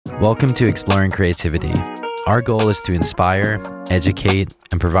Welcome to Exploring Creativity. Our goal is to inspire, educate,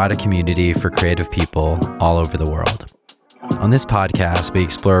 and provide a community for creative people all over the world. On this podcast, we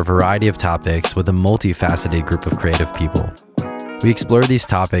explore a variety of topics with a multifaceted group of creative people. We explore these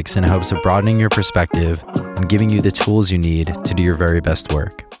topics in hopes of broadening your perspective and giving you the tools you need to do your very best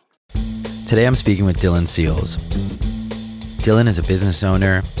work. Today, I'm speaking with Dylan Seals. Dylan is a business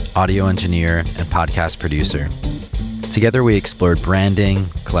owner, audio engineer, and podcast producer. Together, we explored branding,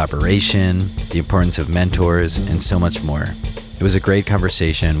 collaboration, the importance of mentors, and so much more. It was a great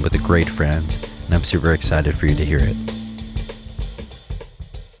conversation with a great friend, and I'm super excited for you to hear it.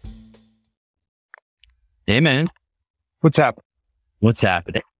 Hey, man. What's happening? What's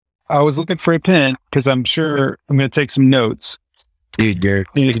happening? I was looking for a pen because I'm sure I'm going to take some notes. Dude, you're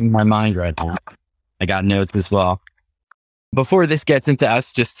in my mind right now. I got notes as well. Before this gets into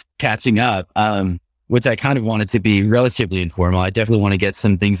us just catching up, which I kind of wanted to be relatively informal, I definitely want to get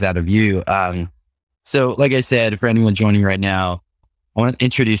some things out of you. So like I said, for anyone joining right now, I want to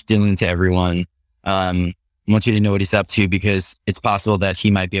introduce Dylan to everyone. I want you to know what he's up to because it's possible that he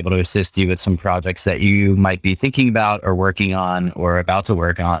might be able to assist you with some projects that you might be thinking about or working on or about to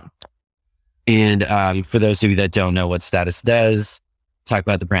work on. And for those of you that don't know what Status does, talk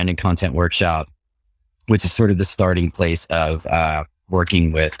about the branding content workshop, which is sort of the starting place of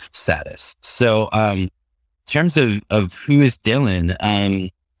working with Status. So in terms of who is Dylan,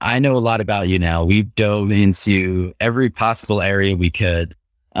 I know a lot about you now. We've dove into every possible area we could.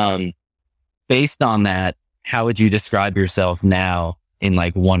 Based on that, how would you describe yourself now in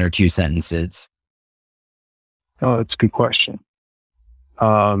like one or two sentences? Oh, that's a good question.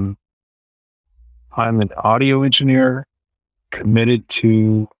 I'm an audio engineer committed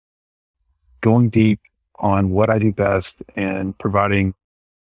to going deep on what I do best and providing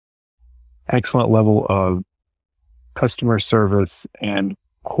excellent level of customer service and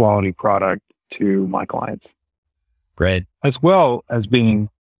quality product to my clients. Great. As well as being,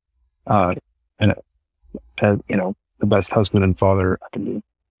 the best husband and father I can be.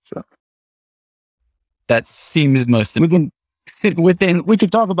 So that seems most we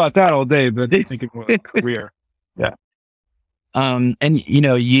could talk about that all day, but I think it's more like career. Yeah. And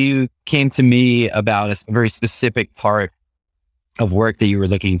you came to me about a very specific part of work that you were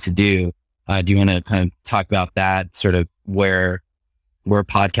looking to do. Do you want to kind of talk about that, sort of where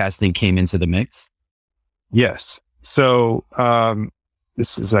podcasting came into the mix? Yes. So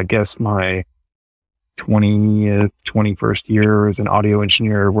this is, I guess, my 21st year as an audio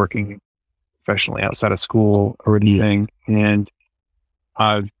engineer working professionally outside of school or anything. And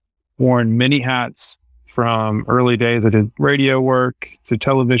I've worn many hats from early days. I did radio work to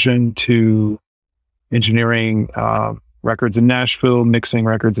television to engineering records in Nashville, mixing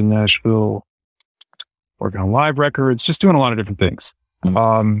records in Nashville, working on live records, just doing a lot of different things.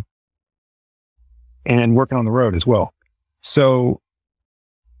 And working on the road as well. So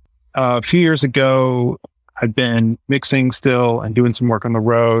a few years ago, I'd been mixing still and doing some work on the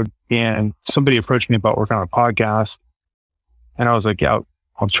road, and somebody approached me about working on a podcast. And I was like, yeah,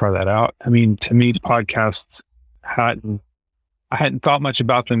 I'll try that out. I mean, to me, podcasts I hadn't thought much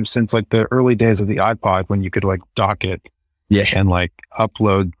about them since like the early days of the iPod when you could like dock it and like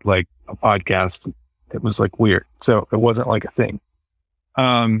upload like a podcast. It was like weird. So it wasn't like a thing.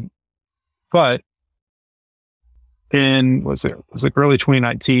 But it was like early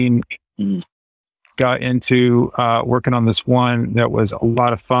 2019, got into working on this one that was a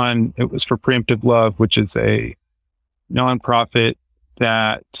lot of fun. It was for Preemptive Love, which is a nonprofit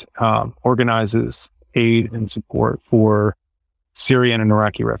that organizes aid and support for Syrian and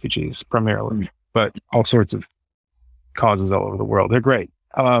Iraqi refugees primarily, but all sorts of causes all over the world. They're great.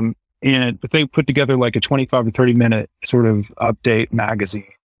 But they put together like a 25 to 30 minute sort of update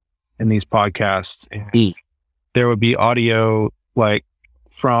magazine in these podcasts. And there would be audio like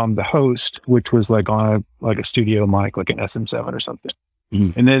from the host, which was like on a studio mic, like an SM7 or something.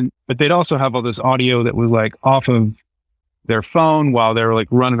 But they'd also have all this audio that was like off of their phone while they were like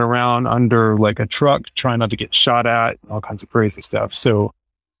running around under like a truck, trying not to get shot at, all kinds of crazy stuff. So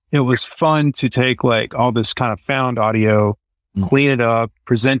it was fun to take like all this kind of found audio, clean it up,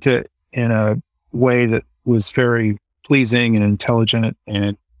 present it in a way that was very pleasing and intelligent,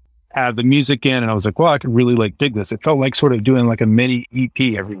 and add the music in. And I was like, well, I could really like dig this. It felt like sort of doing like a mini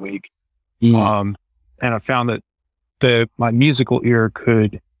EP every week. And I found that my musical ear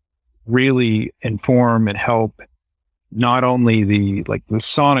could really inform and help not only the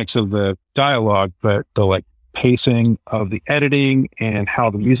sonics of the dialogue, but the like pacing of the editing and how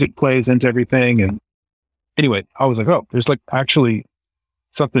the music plays into everything. And anyway, I was like, oh, there's like actually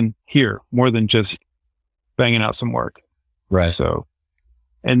something here more than just banging out some work. Right. So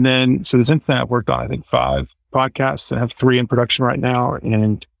And then, so since then I've worked on, I think 5 podcasts and have 3 in production right now.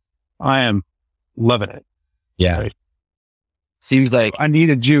 And I am loving it. Yeah. Right? Seems like I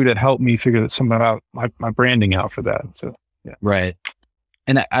needed you to help me figure some out, my branding out for that. So, yeah. Right.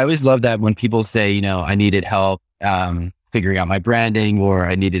 And I always love that when people say, I needed help figuring out my branding, or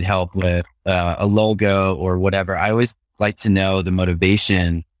I needed help with a logo or whatever. I always like to know the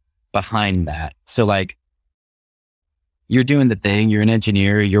motivation behind that. So like, you're doing the thing, you're an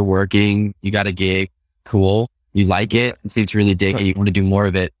engineer, you're working, you got a gig, cool. You like it seems really dig it. You want to do more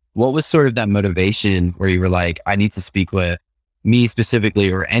of it. What was sort of that motivation where you were like, I need to speak with me specifically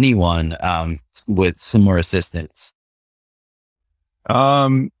or anyone with some more assistance?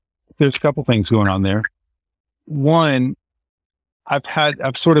 There's a couple things going on there. One,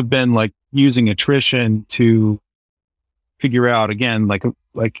 I've sort of been like using attrition to figure out again,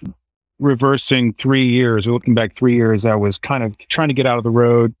 like reversing 3 years or looking back 3 years. I was kind of trying to get out of the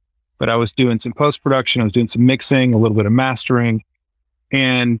road, but I was doing some post-production. I was doing some mixing, a little bit of mastering.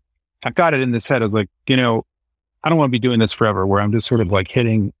 And I got it in this head of like, I don't want to be doing this forever, where I'm just sort of like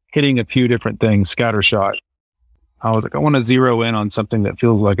hitting a few different things scattershot. I was like, I want to zero in on something that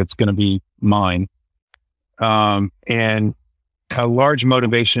feels like it's going to be mine. And a large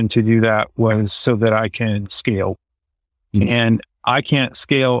motivation to do that was so that I can scale. Mm-hmm. And I can't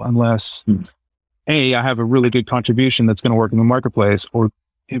scale unless A, I have a really good contribution that's going to work in the marketplace, or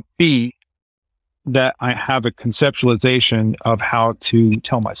B, that I have a conceptualization of how to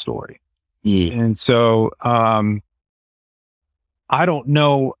tell my story. Yeah. And so, I don't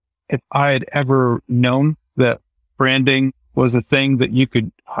know if I had ever known that branding was a thing that you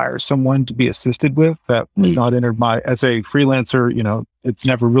could hire someone to be assisted with. That was not entered as a freelancer, it's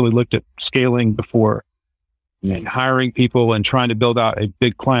never really looked at scaling before and hiring people and trying to build out a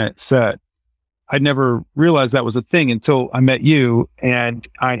big client set. I'd never realized that was a thing until I met you, and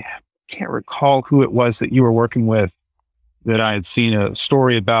I can't recall who it was that you were working with that I had seen a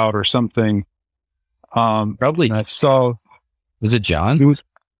story about or something. Probably. I saw. Was it John?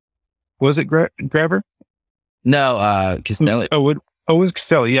 Was it Graver? No, Castelli. It was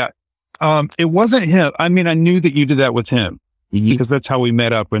Castelli. Yeah. It wasn't him. I mean, I knew that you did that with him because that's how we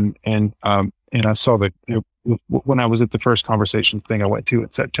met up. And I saw that when I was at the first conversation thing I went to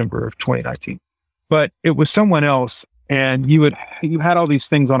in September of 2019, but it was someone else. And you had all these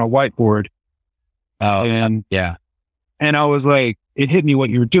things on a whiteboard. Oh, and yeah. And I was like, it hit me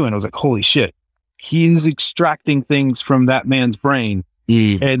what you were doing. I was like, holy shit. He's extracting things from that man's brain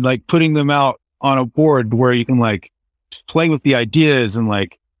and like putting them out on a board where you can like play with the ideas. And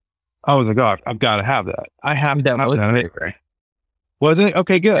like, I was like, oh, I've got to have that. I have that. Was it?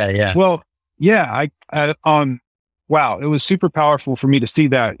 Okay, good. Yeah. Well, yeah, wow. It was super powerful for me to see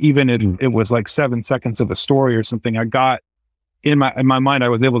that, even if it was like 7 seconds of a story or something. I got in my mind, I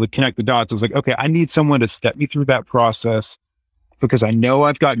was able to connect the dots. I was like, okay, I need someone to step me through that process because I know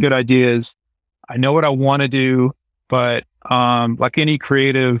I've got good ideas. I know what I want to do, but like any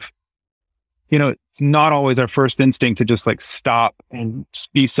creative, it's not always our first instinct to just like stop and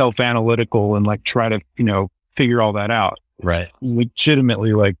be self-analytical and like try to, figure all that out. Right.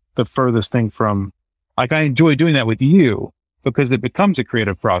 Legitimately like the furthest thing from, like, I enjoy doing that with you because it becomes a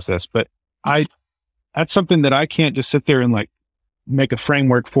creative process, but that's something that I can't just sit there and like make a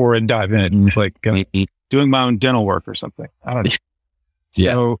framework for and dive in. It's like doing my own dental work or something. I don't know.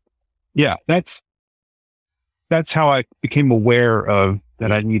 Yeah. So yeah, that's how I became aware of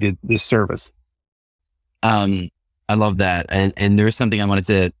that I needed this service. I love that. And there's something I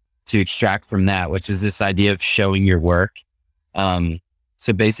wanted to extract from that, which is this idea of showing your work.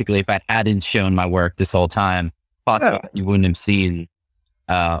 So basically, if I hadn't shown my work this whole time, you wouldn't have seen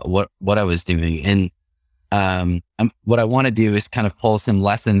what I was doing. And what I want to do is kind of pull some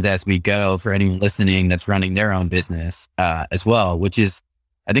lessons as we go for anyone listening that's running their own business as well, which is,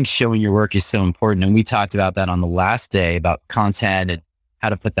 I think showing your work is so important. And we talked about that on the last day about content and how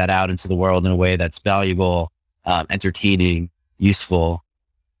to put that out into the world in a way that's valuable, entertaining, useful.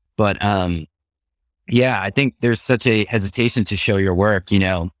 But yeah, I think there's such a hesitation to show your work. We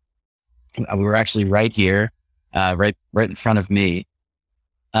were actually right here, right in front of me.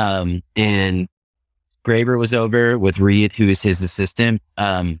 And Graber was over with Reed, who is his assistant.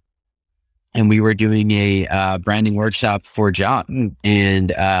 And we were doing a branding workshop for John.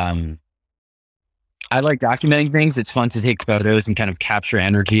 And I like documenting things. It's fun to take photos and kind of capture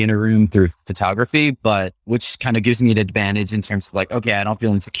energy in a room through photography, but which kind of gives me an advantage in terms of like, okay, I don't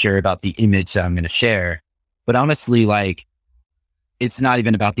feel insecure about the image that I'm going to share. But honestly, like, it's not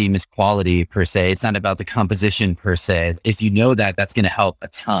even about the image quality per se. It's not about the composition per se. If you know that, that's going to help a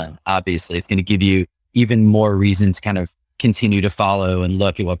ton. Obviously, it's going to give you even more reason to kind of continue to follow and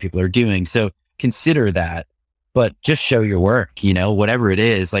look at what people are doing. So consider that, but just show your work, whatever it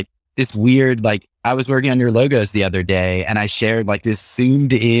is. Like this weird, like I was working on your logos the other day and I shared like this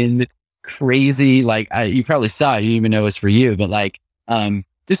zoomed in crazy, like you probably saw it, you didn't even know it was for you, but like,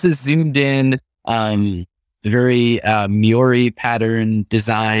 just a zoomed in, very Muri pattern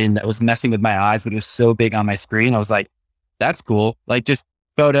design that was messing with my eyes, but it was so big on my screen. I was like, that's cool. Like just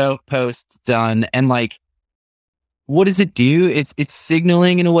photo, post, done. And like, what does it do? It's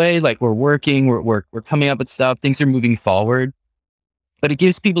signaling in a way, like we're working, we're coming up with stuff, things are moving forward, but it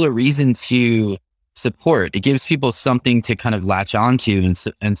gives people a reason to support. It gives people something to kind of latch onto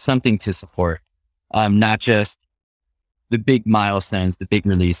and something to support. Not just the big milestones, the big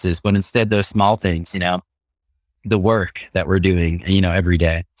releases, but instead those small things, the work that we're doing, every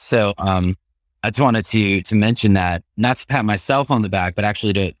day. So, I just wanted to mention that, not to pat myself on the back, but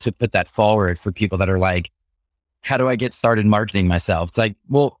actually to put that forward for people that are like, how do I get started marketing myself? It's like,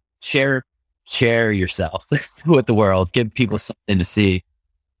 well, share yourself with the world, give people something to see.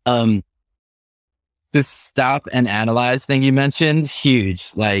 This stop and analyze thing you mentioned,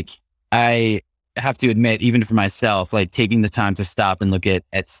 huge. Like I have to admit, even for myself, like taking the time to stop and look at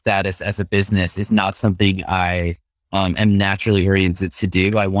status as a business is not something I am naturally oriented to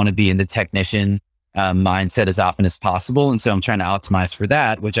do. I want to be in the technician mindset as often as possible. And so I'm trying to optimize for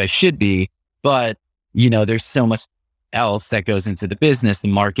that, which I should be. But, there's so much else that goes into the business, the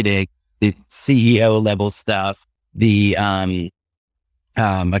marketing, the CEO level stuff, the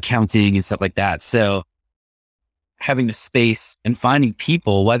accounting and stuff like that. So having the space and finding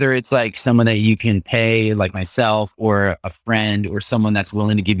people, whether it's like someone that you can pay like myself or a friend or someone that's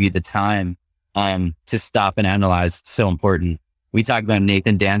willing to give you the time to stop and analyze, it's so important. We talked about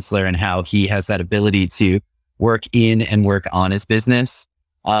Nathan Dantzler and how he has that ability to work in and work on his business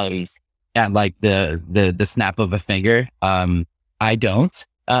at like the snap of a finger. I don't,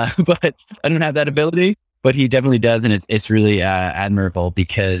 but I don't have that ability, but he definitely does. And it's really admirable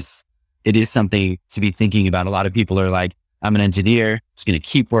because it is something to be thinking about. A lot of people are like, I'm an engineer, just going to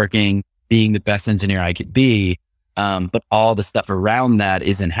keep working, being the best engineer I could be. But all the stuff around that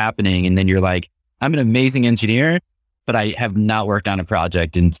isn't happening. And then you're like, I'm an amazing engineer, but I have not worked on a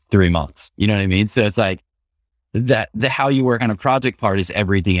project in 3 months. You know what I mean? So it's like the how you work on a project part is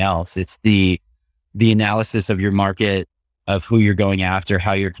everything else. It's the analysis of your market, of who you're going after,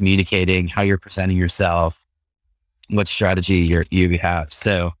 how you're communicating, how you're presenting yourself, what strategy you have.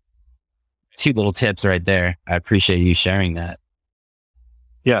 So 2 little tips right there. I appreciate you sharing that.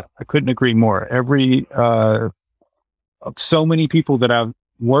 Yeah, I couldn't agree more. So many people that I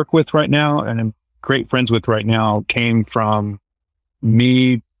work with right now and I'm great friends with right now came from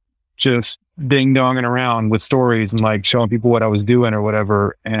me just ding-donging around with stories and like showing people what I was doing or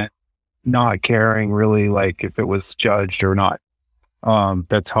whatever and not caring really like if it was judged or not.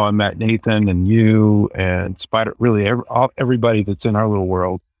 That's how I met Nathan and you and Spider, really everybody that's in our little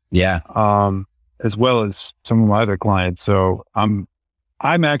world. Yeah. As well as some of my other clients. So I'm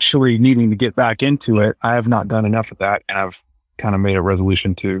actually needing to get back into it. I have not done enough of that, and I've kind of made a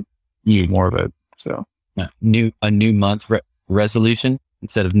resolution to do more of it. So a new month resolution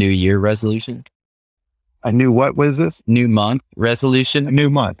instead of new year resolution. A new, what was this? New month resolution. A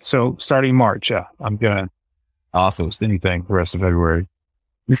new month. So starting March, yeah, I'm gonna awesome anything the rest of February.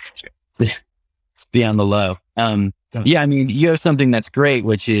 It's be on the low. Yeah, I mean, you have something that's great,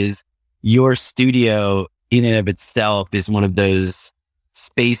 which is your studio in and of itself is one of those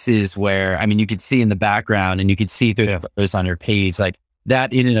spaces where, I mean, you could see in the background and you could see through the photos on your page, like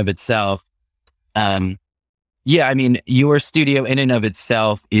that in and of itself. Yeah, I mean, your studio in and of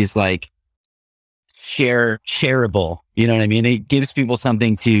itself is like shareable. You know what I mean? It gives people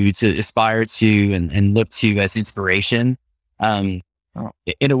something to aspire to and look to as inspiration. In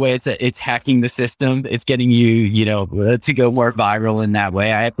a way, it's hacking the system. It's getting you, to go more viral in that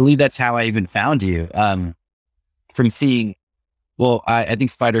way. I believe that's how I even found you. From seeing, I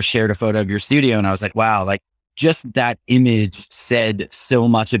think Spider shared a photo of your studio and I was like, wow, like just that image said so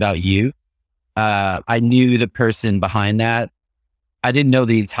much about you. I knew the person behind that. I didn't know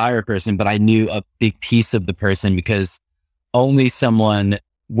the entire person, but I knew a big piece of the person because only someone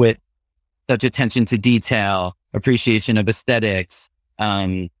with such attention to detail, appreciation of aesthetics,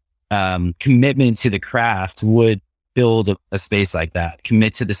 commitment to the craft would build a space like that,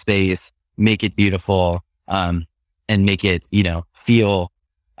 commit to the space, make it beautiful, and make it, feel,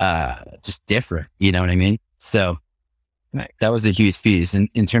 just different. You know what I mean? So that was a huge piece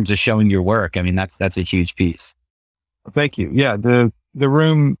in terms of showing your work. I mean, that's a huge piece. Thank you. Yeah. The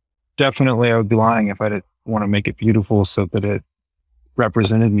room, definitely I would be lying if I didn't want to make it beautiful so that it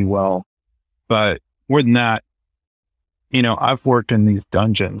represented me well. But more than that, I've worked in these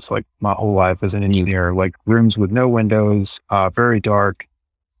dungeons like my whole life as an engineer, like rooms with no windows, very dark.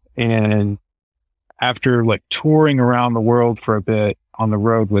 And after like touring around the world for a bit on the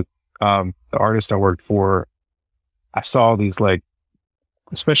road with the artist I worked for, I saw these like,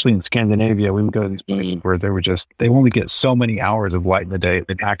 especially in Scandinavia, we would go to these places where they only get so many hours of light in the day.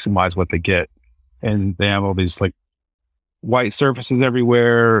 They maximize what they get. And they have all these like white surfaces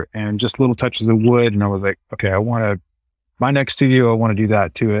everywhere and just little touches of wood. And I was like, okay, my next studio, I want to do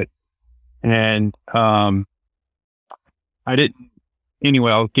that to it. And I didn't,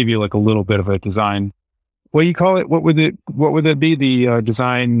 anyway, I'll give you like a little bit of a design. What do you call it? What would it be? The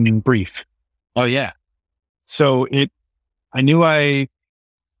design brief. Oh yeah. So I knew I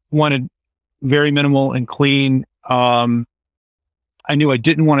wanted very minimal and clean. I knew I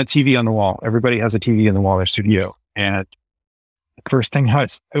didn't want a TV on the wall. Everybody has a TV in the wall of their studio. And the first thing I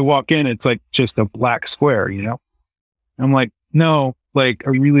walk in, it's like just a black square, I'm like, no, like,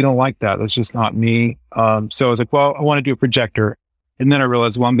 I really don't like that. That's just not me. So I was like, well, I want to do a projector. And then I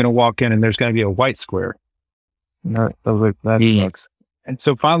realized, well, I'm going to walk in and there's going to be a white square. And I was like, that sucks. And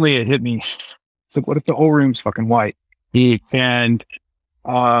so finally it hit me. It's like, what if the whole room's fucking white? And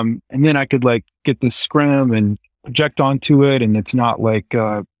then I could like get this scrim and project onto it. And it's not like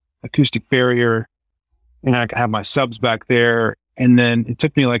acoustic barrier. And I could have my subs back there. And then it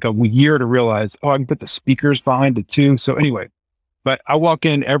took me like a year to realize, I can put the speakers behind it too. So anyway, but I walk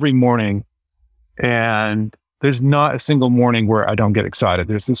in every morning and there's not a single morning where I don't get excited.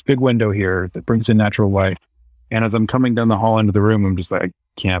 There's this big window here that brings in natural light. And as I'm coming down the hall into the room, I'm just like, I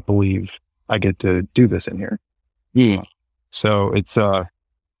can't believe I get to do this in here. Yeah. So it's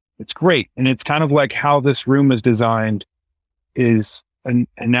great. And it's kind of like how this room is designed is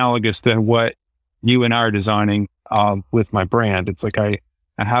analogous to what you and I are designing with my brand. It's like I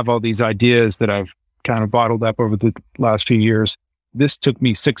have all these ideas that I've kind of bottled up over the last few years. This took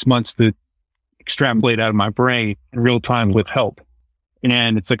me 6 months to extrapolate out of my brain in real time with help.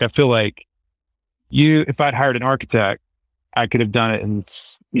 And it's like, I feel like if I'd hired an architect, I could have done it in,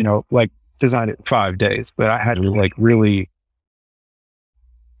 like designed it in 5 days, but I had to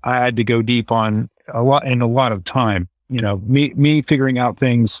I had to go deep on a lot of time, me figuring out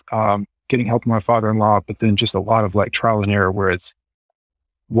things, getting help from my father-in-law, but then just a lot of like trial and error where it's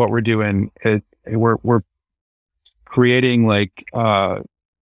what we're doing. We're creating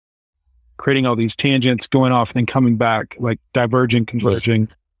creating all these tangents, going off and then coming back, like diverging, converging,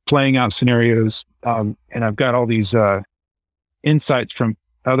 playing out scenarios. And I've got all these insights from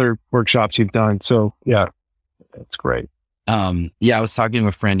other workshops you've done. So yeah, it's great. I was talking to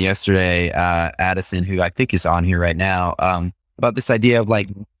a friend yesterday, Addison, who I think is on here right now, about this idea of like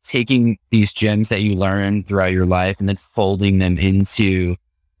taking these gems that you learn throughout your life and then folding them into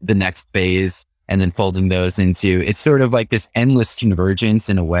the next phase and then folding those into, it's sort of like this endless convergence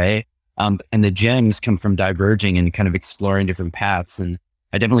in a way. And the gems come from diverging and kind of exploring different paths. And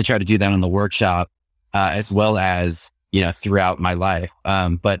I definitely try to do that on the workshop, as well as, throughout my life.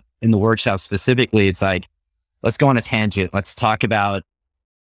 But in the workshop specifically, it's like, let's go on a tangent. Let's talk about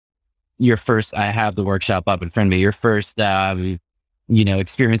I have the workshop up in front of me, your first,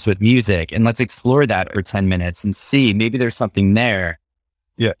 experience with music. And let's explore that for 10 minutes and see, maybe there's something there.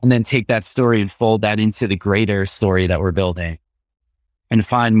 Yeah. And then take that story and fold that into the greater story that we're building and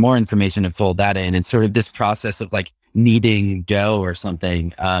find more information and fold that in. And sort of this process of like kneading dough or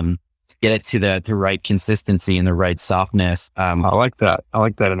something, to get it to the right consistency and the right softness. I like that. I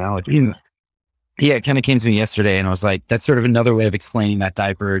like that analogy. Yeah, it kind of came to me yesterday and I was like, that's sort of another way of explaining that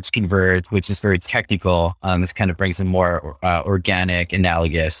diverge, converge, which is very technical. This kind of brings a more organic,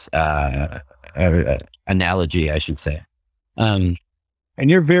 analogous analogy, I should say. And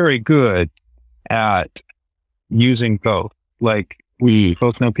you're very good at using both. Like we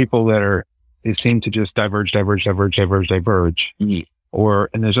both know people they seem to just diverge. Mm.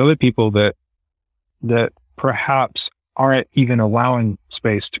 And there's other people that perhaps aren't even allowing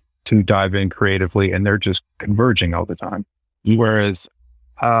space to dive in creatively, and they're just converging all the time. Whereas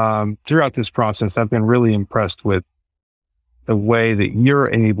throughout this process, I've been really impressed with the way that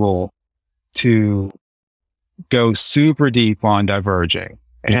you're able to go super deep on diverging,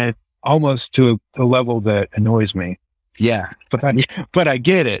 and almost to a level that annoys me. Yeah. But I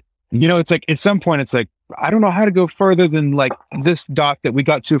get it. It's like at some point it's like, I don't know how to go further than like this dot that we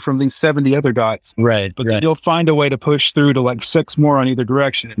got to from these 70 other dots. Right. But you'll find a way to push through to like 6 more on either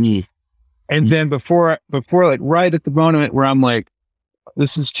direction. Mm. And then before like right at the moment where I'm like,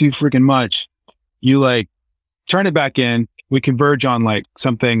 this is too freaking much, you like turn it back in, we converge on like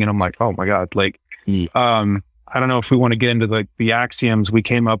something. And I'm like, oh my God, like, I don't know if we want to get into like the axioms we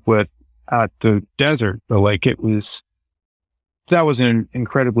came up with at the desert, but like it was that was an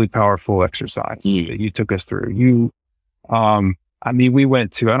incredibly powerful exercise that you took us through. You, we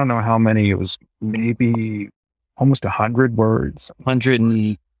went to, I don't know how many, it was maybe almost 100 words. 100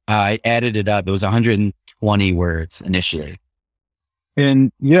 and I added it up. It was 120 words initially.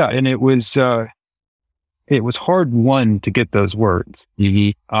 And it was hard won to get those words.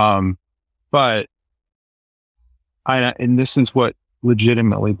 Mm-hmm. But and this is what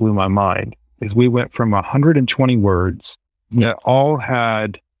legitimately blew my mind, is we went from 120 words that all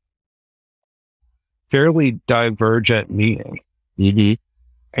had fairly divergent meaning. Mm-hmm.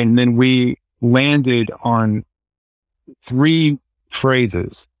 And then we landed on 3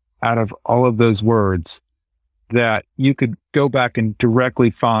 phrases out of all of those words that you could go back and directly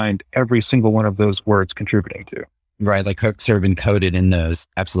find every single one of those words contributing to. Right. Like hooks are encoded in those.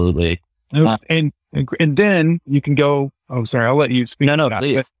 Absolutely. And then you can go, oh, sorry, I'll let you speak. No,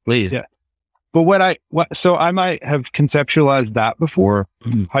 please. Yeah. But so I might have conceptualized that before,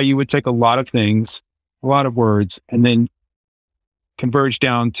 how you would take a lot of things, a lot of words, and then converge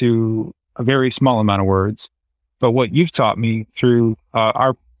down to a very small amount of words. But what you've taught me through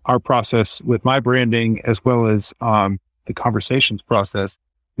our process with my branding, as well as the conversations process,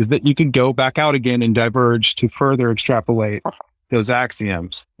 is that you can go back out again and diverge to further extrapolate those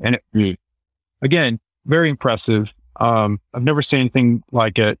axioms. And again, very impressive. I've never seen anything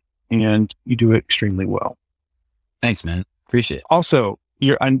like it, and you do it extremely well. Thanks, man. Appreciate it. Also,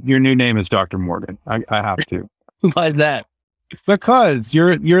 your new name is Dr. Morgan. I have to. Why is that? Because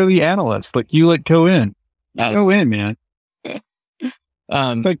you're the analyst. Like, you go in. Go in, man.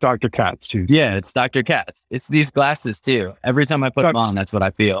 It's like Dr. Katz too. Yeah, it's Dr. Katz. It's these glasses too. Every time I put them on, that's what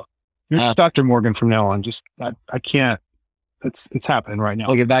I feel. You're just Dr. Morgan from now on. Just I can't. It's happening right now.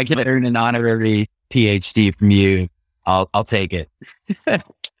 Look, if I can earn an honorary PhD from you, I'll take it.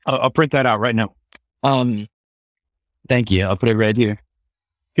 I'll print that out right now. Thank you. I'll put it right here.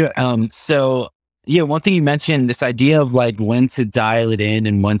 Good. So yeah, one thing you mentioned, this idea of like when to dial it in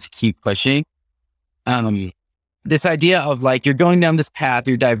and when to keep pushing. This idea of like, you're going down this path,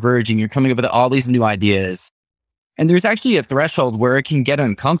 you're diverging, you're coming up with all these new ideas. And there's actually a threshold where it can get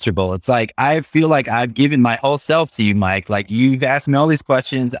uncomfortable. It's like, I feel like I've given my whole self to you, Mike. Like, you've asked me all these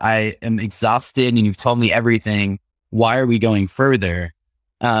questions. I am exhausted and you've told me everything. Why are we going further?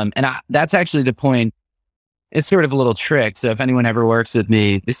 That's actually the point. It's sort of a little trick. So if anyone ever works with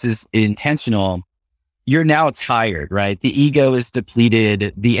me, this is intentional. You're now tired, right? The ego is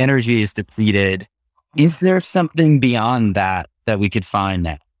depleted. The energy is depleted. Is there something beyond that we could find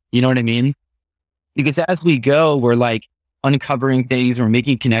now? You know what I mean? Because as we go, we're like uncovering things, we're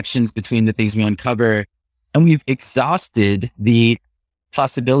making connections between the things we uncover, and we've exhausted the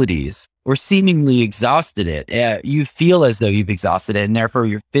possibilities, or seemingly exhausted it. You feel as though you've exhausted it, and therefore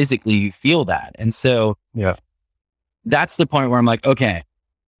you feel that. And so that's the point where I'm like, okay,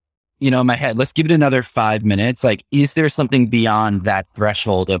 in my head, let's give it another 5 minutes. Like, is there something beyond that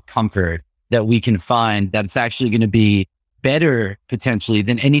threshold of comfort that we can find that's actually going to be better potentially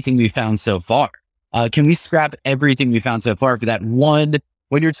than anything we found so far? Can we scrap everything we found so far for that one,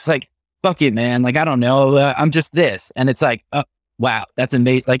 when you're just like, fuck it, man. Like, I don't know. I'm just this. And it's like, oh, wow, that's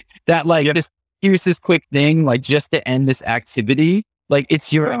amazing. Like that, just here's this quick thing, like just to end this activity. Like,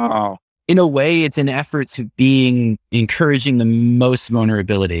 it's in a way, it's an effort to encouraging the most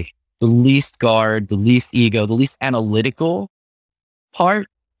vulnerability, the least guard, the least ego, the least analytical part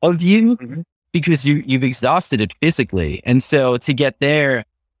of you, because you've exhausted it physically. And so to get there,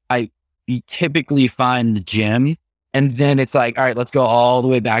 you typically find the gem, and then it's like, all right, let's go all the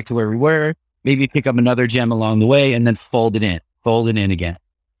way back to where we were, maybe pick up another gem along the way, and then fold it in again.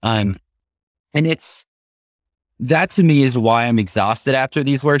 And that to me is why I'm exhausted after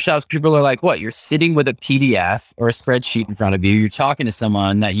these workshops. People are like, what? You're sitting with a PDF or a spreadsheet in front of you. You're talking to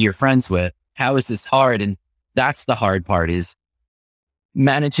someone that you're friends with. How is this hard? And that's the hard part, is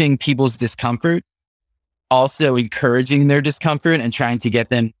managing people's discomfort, also encouraging their discomfort and trying to get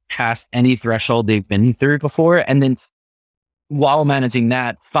them past any threshold they've been through before. And then while managing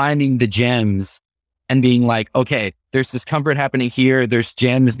that, finding the gems and being like, okay, there's discomfort happening here. There's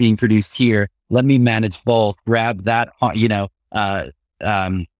gems being produced here. Let me manage both, grab that,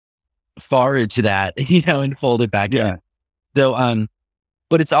 forage that, and fold it back in. So,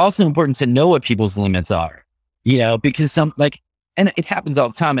 but it's also important to know what people's limits are, because and it happens all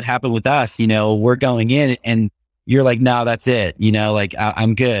the time. It happened with us, we're going in and you're like, no, that's it.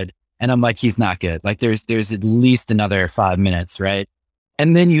 I'm good. And I'm like, he's not good. Like there's at least another 5 minutes. Right.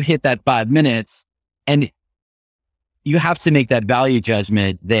 And then you hit that 5 minutes and you have to make that value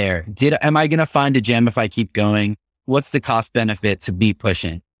judgment there. Am I going to find a gem if I keep going? What's the cost benefit to be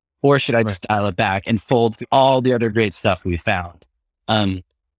pushing? Or should I just dial it back and fold all the other great stuff we found? And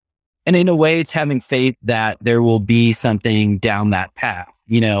in a way, it's having faith that there will be something down that path.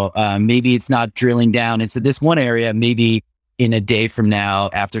 Maybe it's not drilling down into this one area. Maybe in a day from now,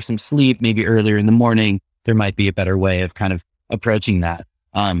 after some sleep, maybe earlier in the morning, there might be a better way of kind of approaching that.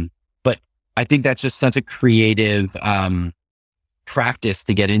 But I think that's just such a creative practice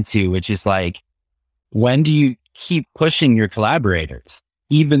to get into, which is like, when do you keep pushing your collaborators,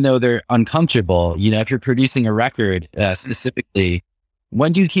 even though they're uncomfortable? If you're producing a record specifically,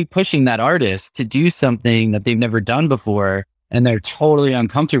 when do you keep pushing that artist to do something that they've never done before and they're totally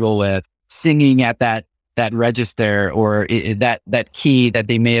uncomfortable with, singing at that register or that key that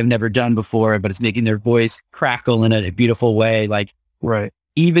they may have never done before, but it's making their voice crackle in a beautiful way? Like, right.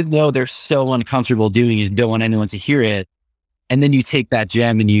 Even though they're so uncomfortable doing it and don't want anyone to hear it. And then you take that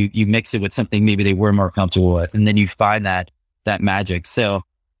gem and you mix it with something maybe they were more comfortable with. And then you find that magic. So,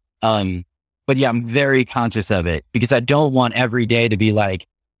 but yeah, I'm very conscious of it because I don't want every day to be like,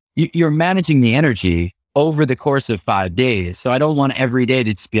 you're managing the energy over the course of 5 days. So I don't want every day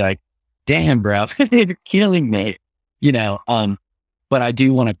to just be like, damn, bro, you're killing me, but I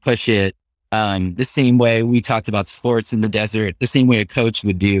do want to push it the same way we talked about sports in the desert, the same way a coach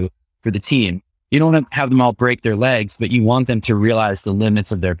would do for the team. You don't have them all break their legs, but you want them to realize the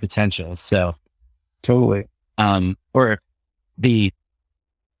limits of their potential. So totally. You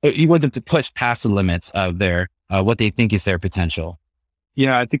want them to push past the limits of their, what they think is their potential.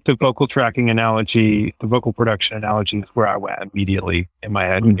 Yeah. I think the vocal tracking analogy, the vocal production analogy is where I went immediately in my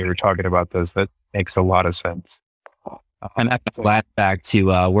head when you were talking about those. That makes a lot of sense. I'm glad back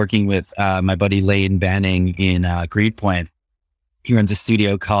to working with my buddy Lane Banning in Greenpoint. He runs a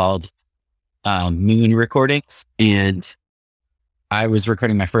studio called Moon Recordings, and I was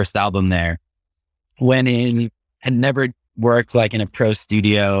recording my first album there. Went in, had never worked like in a pro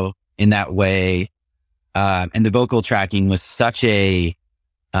studio in that way, and the vocal tracking was such a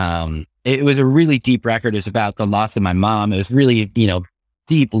it was a really deep record. It was about the loss of my mom. It was really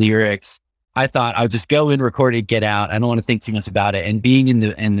deep lyrics. I thought I would just go in, record it, get out. I don't want to think too much about it. And being in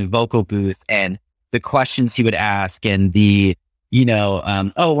the vocal booth and the questions he would ask and the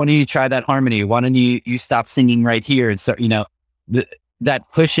oh, why don't you try that harmony? Why don't you stop singing right here? And so, that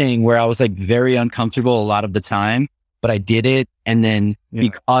pushing where I was like very uncomfortable a lot of the time, but I did it. And then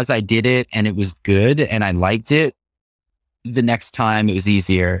because I did it and it was good and I liked it, the next time it was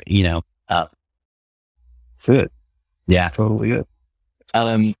easier, That's it. Yeah. Totally it.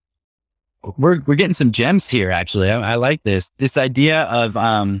 We're getting some gems here. Actually. I like this idea of,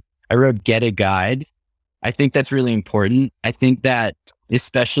 I wrote Get a Guide. I think that's really important. I think that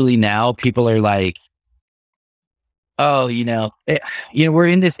especially now people are like, oh, we're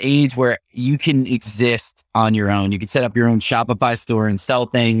in this age where you can exist on your own. You can set up your own Shopify store and sell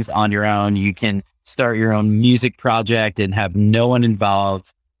things on your own. You can start your own music project and have no one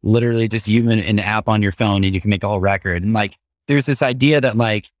involved, literally just you and an app on your phone, and you can make a whole record. And like, there's this idea that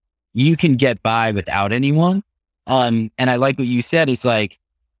like, you can get by without anyone. And I like what you said. It's like,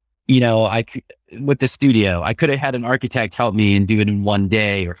 with the studio, I could have had an architect help me and do it in 1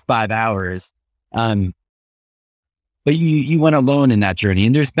 day or 5 hours. But you went alone in that journey,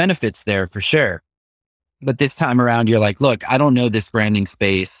 and there's benefits there for sure. But this time around, you're like, look, I don't know this branding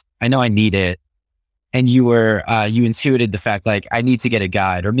space. I know I need it. And you intuited the fact like, I need to get a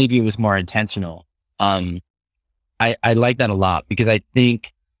guide, or maybe it was more intentional. I like that a lot because I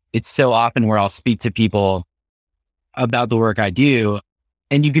think it's so often where I'll speak to people about the work I do,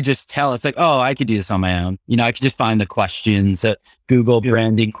 and you could just tell it's like, oh, I could do this on my own. I could just find the questions, Google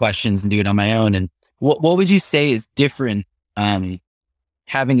branding questions and do it on my own. And what would you say is different,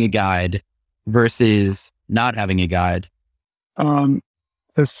 having a guide versus not having a guide?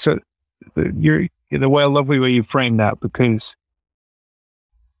 So the way I love the way you frame that, because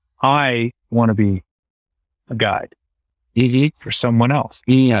I want to be a guide for someone else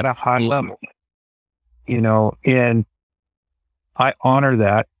at a high level, and I honor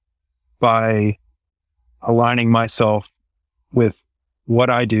that by aligning myself with what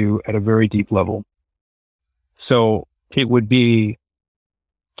I do at a very deep level. So it would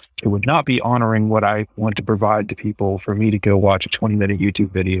not be honoring what I want to provide to people for me to go watch a 20-minute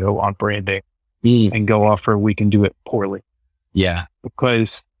YouTube video on branding and go off for a week and do it poorly. Yeah.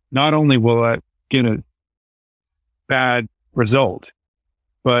 Because not only will I get a bad result,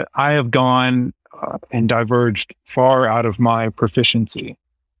 but I have gone and diverged far out of my proficiency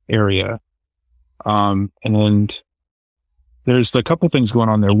area. And there's a couple things going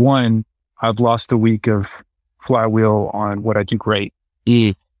on there. One, I've lost a week of flywheel on what I do great.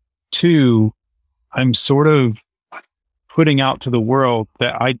 Two, I'm sort of putting out to the world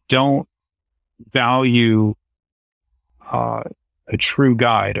that I don't value a true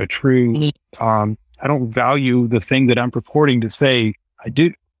guide, I don't value the thing that I'm purporting to say I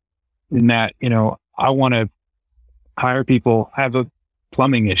do. In that, I want to hire people. I have a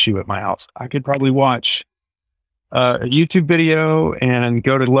plumbing issue at my house. I could probably watch a YouTube video and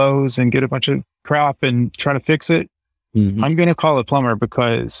go to Lowe's and get a bunch of crap and try to fix it. Mm-hmm. I'm going to call a plumber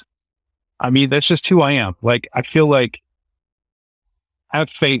because, that's just who I am. Like, I feel like I have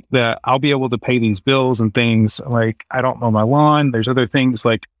faith that I'll be able to pay these bills and things. Like, I don't mow my lawn. There's other things,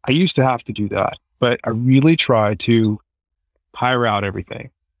 like I used to have to do that, but I really try to hire out everything.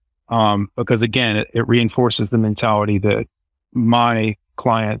 Because again, it reinforces the mentality that my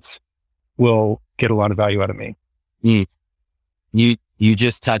clients will get a lot of value out of me. You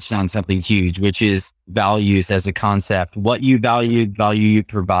just touched on something huge, which is values as a concept. What you value you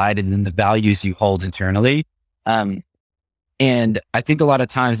provide, and then the values you hold internally. And I think a lot of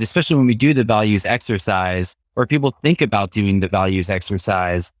times, especially when we do the values exercise, or people think about doing the values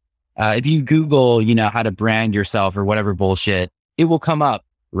exercise, if you Google, how to brand yourself or whatever bullshit, it will come up.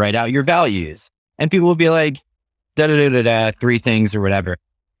 Write out your values, and people will be like, 3 things or whatever.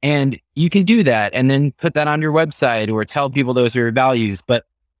 And you can do that and then put that on your website or tell people those are your values. But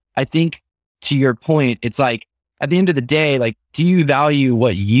I think, to your point, it's like, at the end of the day, like, do you value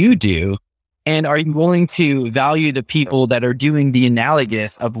what you do? And are you willing to value the people that are doing the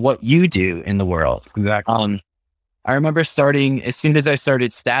analogous of what you do in the world? Exactly. I remember as soon as I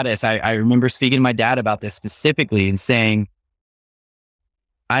started Status, I remember speaking to my dad about this specifically and saying,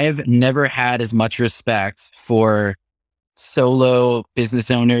 I have never had as much respect for solo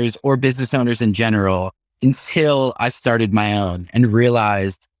business owners or business owners in general until I started my own and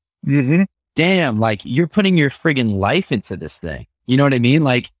realized, damn, like, you're putting your friggin' life into this thing. You know what I mean?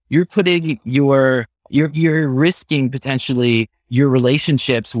 Like, you're putting you're risking potentially your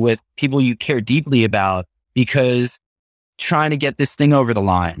relationships with people you care deeply about, because trying to get this thing over the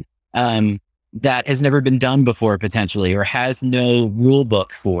line. That has never been done before, potentially, or has no rule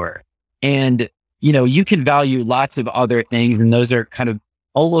book for. And, you can value lots of other things, and those are kind of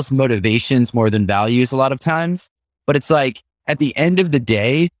almost motivations more than values a lot of times. But it's like, at the end of the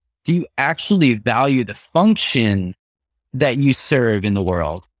day, do you actually value the function that you serve in the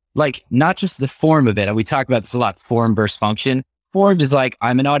world? Like, not just the form of it. And we talk about this a lot, form versus function. Form is like,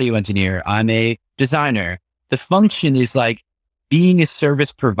 I'm an audio engineer, I'm a designer. The function is like being a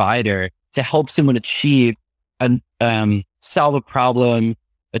service provider to help someone achieve solve a problem,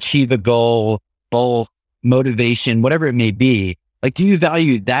 achieve a goal, both motivation, whatever it may be. Like, do you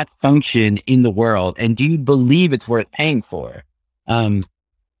value that function in the world? And do you believe it's worth paying for?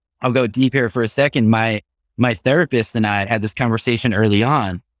 I'll go deep here for a second. My therapist and I had this conversation early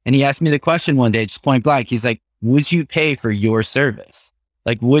on, and he asked me the question one day, just point blank. He's like, would you pay for your service?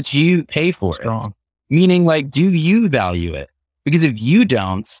 Like, would you pay for it? Meaning, like, do you value it? Because if you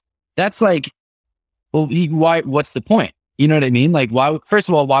don't, that's like, well, why? What's the point? You know what I mean? Like, why? First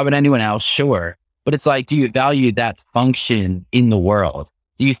of all, why would anyone else? Sure. But it's like, do you value that function in the world?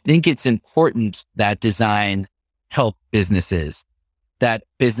 Do you think it's important that design help businesses, that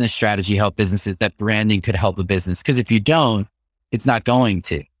business strategy help businesses, that branding could help a business? Because if you don't, it's not going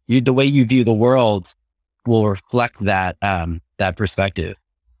to. The way you view the world will reflect that perspective.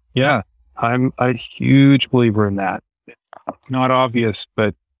 Yeah, I'm a huge believer in that. It's not obvious,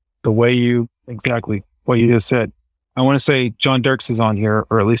 but the way exactly what you just said. I want to say John Dirks is on here,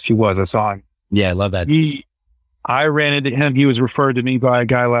 or at least he was. I saw him. Yeah, I love that. I ran into him. He was referred to me by a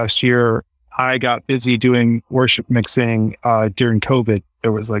guy last year. I got busy doing worship mixing during COVID.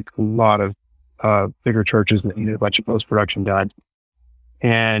 There was like a lot of bigger churches that needed a bunch of post-production done.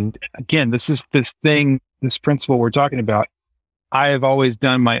 And again, this principle we're talking about. I have always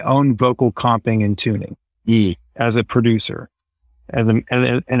done my own vocal comping and tuning as a producer, and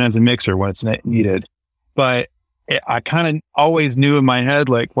as a mixer when it's needed. But I kind of always knew in my head,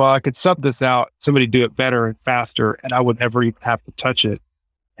 like, well, I could sub this out, somebody do it better and faster, and I would never even have to touch it.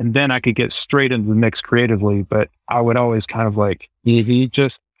 And then I could get straight into the mix creatively. But I would always kind of like,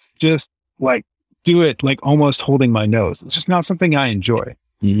 just like do it, like almost holding my nose. It's just not something I enjoy.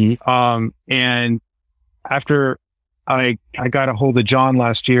 And after I got a hold of John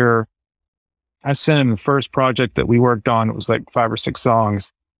last year, I sent him the first project that we worked on. It was like 5 or 6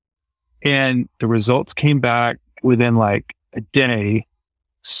 songs, and the results came back within like a day,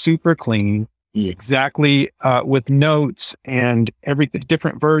 super clean, exactly, with notes and everything,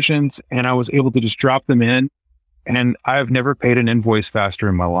 different versions. And I was able to just drop them in, and I've never paid an invoice faster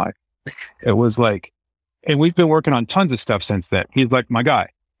in my life. It was like, and we've been working on tons of stuff since then. He's like my guy.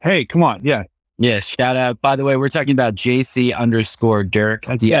 Hey, come on. Yeah. Yeah. Shout out. By the way, we're talking about JC_Dirk.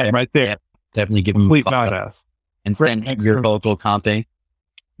 That's it right there. Yeah, definitely give him Complete a follow badass. and send him your vocal comping.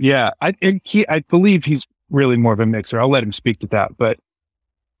 Yeah. I believe he's really more of a mixer. I'll let him speak to that. But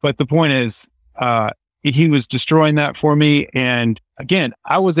the point is, he was destroying that for me. And again,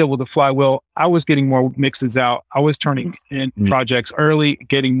 I was able to flywheel. I was getting more mixes out. I was turning in projects early,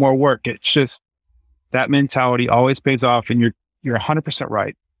 getting more work. It's just that mentality always pays off. And you're 100%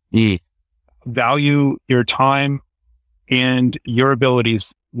 right. Value your time and your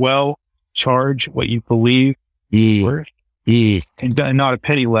abilities. Well, charge what you believe worth, and not a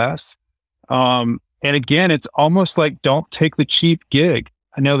penny less. And again, it's almost like don't take the cheap gig.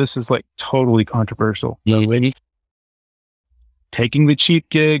 I know this is like totally controversial. Taking the cheap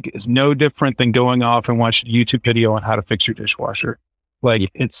gig is no different than going off and watching a YouTube video on how to fix your dishwasher. Like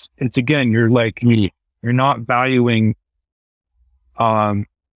it's again, you're not valuing,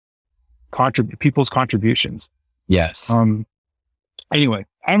 people's contributions. Yes. Anyway,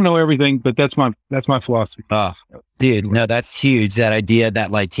 I don't know everything, but that's my philosophy. Oh, dude, no, that's huge. That idea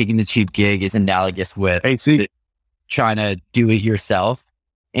that like taking the cheap gig is analogous with trying to do it yourself.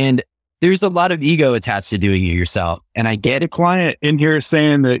 And there's a lot of ego attached to doing it yourself. And I get a client in here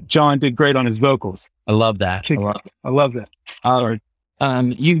saying that John did great on his vocals. I love that. I love that.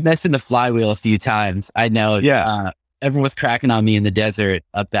 You mentioned the flywheel a few times. I know. Yeah. Everyone was cracking on me in the desert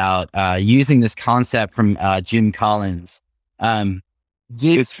about using this concept from Jim Collins.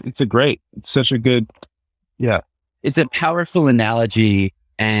 It's such a good, it's a powerful analogy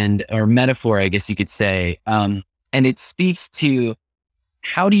or metaphor, I guess you could say. And it speaks to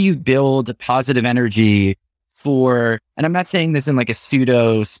how do you build positive energy and I'm not saying this in like a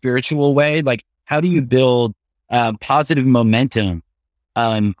pseudo spiritual way, like how do you build positive momentum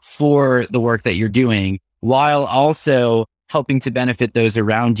for the work that you're doing while also helping to benefit those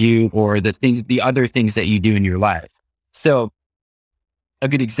around you or the other things that you do in your life. So a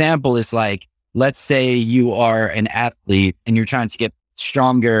good example is like, let's say you are an athlete and you're trying to get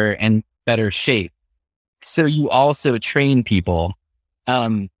stronger and better shape. So you also train people.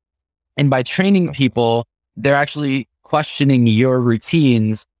 And by training people, they're actually questioning your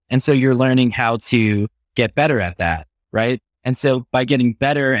routines. And so you're learning how to get better at that. Right. And so by getting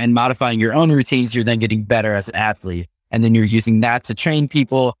better and modifying your own routines, you're then getting better as an athlete. And then you're using that to train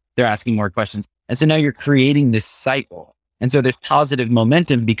people. They're asking more questions. And so now you're creating this cycle. And so there's positive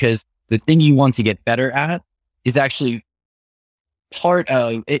momentum because the thing you want to get better at is actually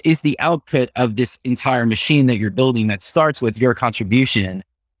is the output of this entire machine that you're building that starts with your contribution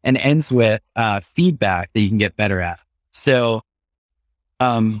and ends with feedback that you can get better at. So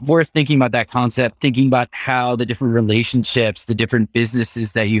worth thinking about that concept, thinking about how the different relationships, the different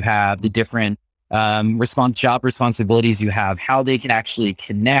businesses that you have, the different job responsibilities you have, how they can actually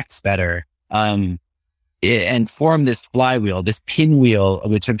connect better and form this flywheel, this pinwheel,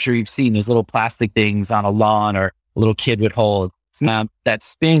 which I'm sure you've seen, those little plastic things on a lawn or a little kid would hold, that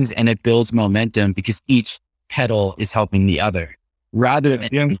spins and it builds momentum because each pedal is helping the other rather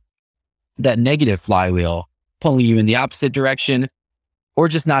than that negative flywheel pulling you in the opposite direction, or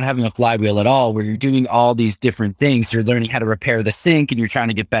just not having a flywheel at all, where you're doing all these different things. You're learning how to repair the sink and you're trying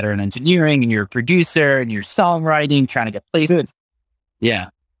to get better in engineering and you're a producer and you're songwriting, trying to get placements. Yeah.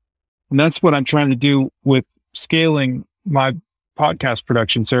 And that's what I'm trying to do with scaling my podcast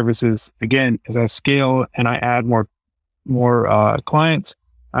production services. Again, as I scale and I add more clients,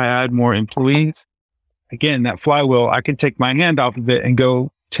 I add more employees. Again, that flywheel, I can take my hand off of it and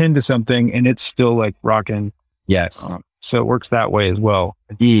go tend to something and it's still like rocking. Yes. So it works that way as well.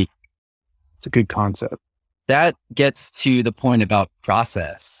 It's a good concept. That gets to the point about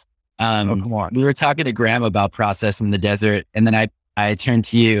process. Come on. We were talking to Graham about process in the desert, and then I turned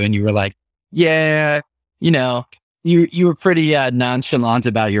to you and you were like, yeah, you were pretty nonchalant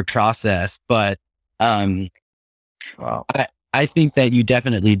about your process, but wow. I think that you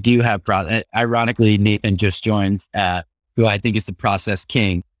definitely do have process. Ironically, Nathan just joined, who I think is the process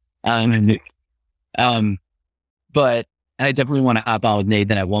king. But I definitely want to hop on with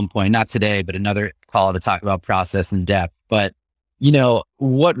Nathan at one point, not today, but another call to talk about process in depth. But,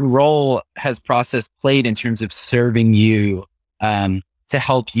 what role has process played in terms of serving you to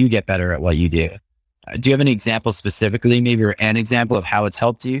help you get better at what you do? Do you have an example specifically, maybe, or an example of how it's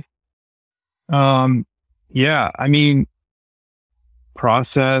helped you? Yeah, I mean,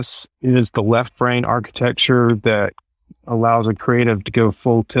 process is the left brain architecture that allows a creative to go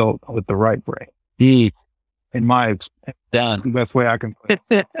full tilt with the right brain. In my Done. The best way I can put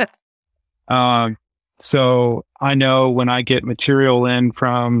it. So I know when I get material in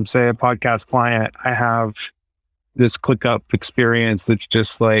from, say, a podcast client, I have this ClickUp experience that's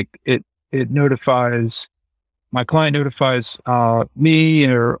just like, it my client notifies me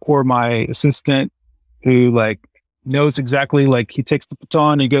or my assistant, who like knows exactly, like he takes the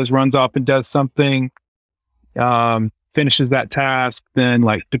baton, he goes, runs off and does something, finishes that task. Then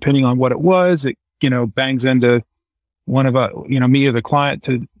like, depending on what it was, it, bangs into one of me or the client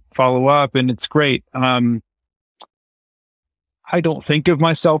to follow up, and it's great. I don't think of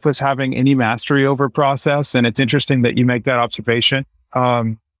myself as having any mastery over process. And it's interesting that you make that observation,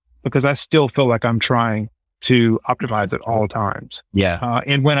 because I still feel like I'm trying to optimize at all times. Yeah.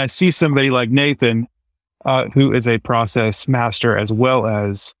 And when I see somebody like Nathan, who is a process master as well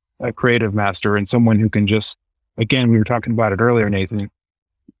as a creative master, and someone who can just, again, we were talking about it earlier, Nathan,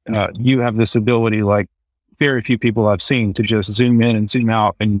 you have this ability like very few people I've seen to just zoom in and zoom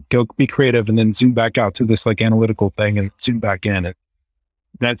out and go be creative and then zoom back out to this like analytical thing and zoom back in. And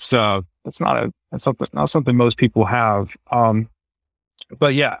that's not something most people have.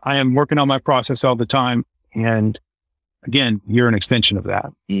 But yeah, I am working on my process all the time. And again, you're an extension of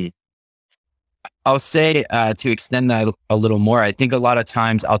that. I'll say, to extend that a little more, I think a lot of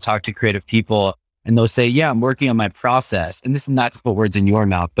times I'll talk to creative people and they'll say, yeah, I'm working on my process. And this is not to put words in your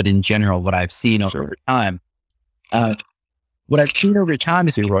mouth, but in general, what I've seen over time. What I've seen over time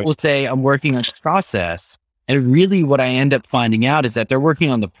is people will say, I'm working on this process. And really what I end up finding out is that they're working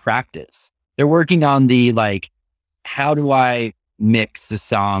on the practice. They're working on the, like, how do I mix the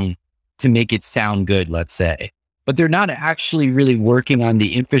song to make it sound good, let's say. But they're not actually really working on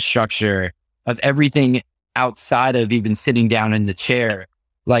the infrastructure of everything outside of even sitting down in the chair.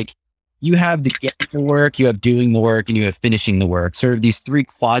 Like, you have the getting the work, you have doing the work, and you have finishing the work. Sort of these three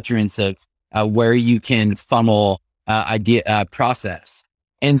quadrants of where you can funnel process.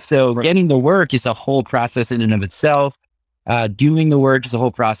 And so getting the work is a whole process in and of itself. Doing the work is a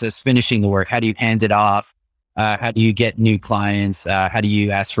whole process. Finishing the work, how do you hand it off? How do you get new clients? How do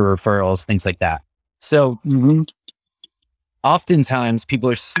you ask for referrals? Things like that. So oftentimes people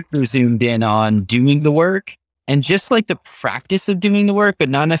are super zoomed in on doing the work and just like the practice of doing the work, but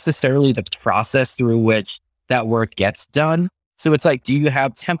not necessarily the process through which that work gets done. So it's like, do you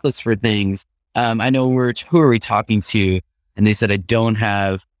have templates for things? I know who are we talking to? And they said, I don't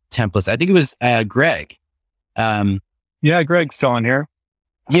have templates. I think it was Greg. Yeah, Greg's still on here.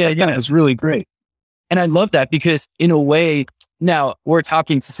 Yeah. It's really great. And I love that because in a way, now we're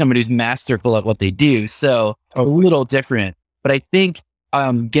talking to somebody who's masterful at what they do. So a little different, but I think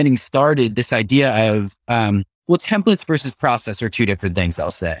getting started, this idea of, templates versus process are two different things,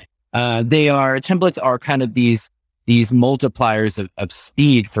 I'll say. Templates are kind of these multipliers of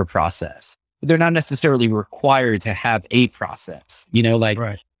speed for process, but they're not necessarily required to have a process,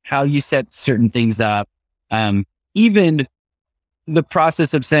 how you set certain things up. Even the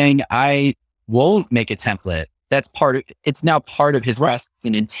process of saying, I won't make a template, it's now part of his process. It's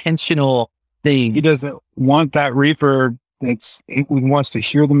an intentional thing. He doesn't want that reefer. He wants to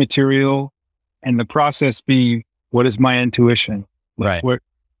hear the material and the process be, what is my intuition? Right.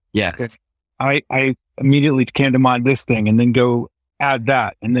 Yeah. I immediately came to mind this thing and then go add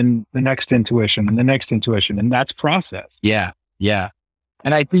that. And then the next intuition and the next intuition. And that's process. Yeah. Yeah.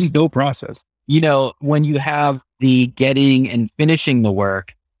 And I think no process, when you have the getting and finishing the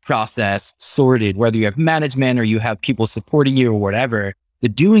work process sorted, whether you have management or you have people supporting you or whatever, the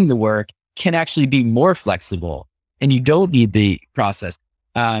doing the work can actually be more flexible. And you don't need the process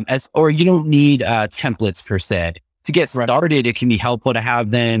or you don't need templates per se. To get started, it can be helpful to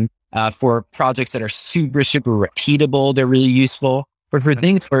have them for projects that are super, super repeatable. They're really useful. But for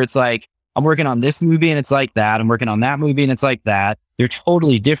things where it's like, I'm working on this movie and it's like that. I'm working on that movie and it's like that. They're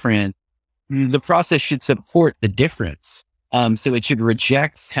totally different. The process should support the difference. So it should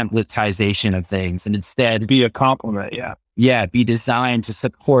reject templatization of things and instead be a complement. Yeah. Yeah. Be designed to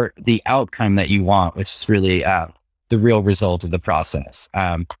support the outcome that you want, which is really the real result of the process.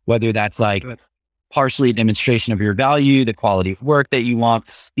 Whether that's like partially a demonstration of your value, the quality of work that you want,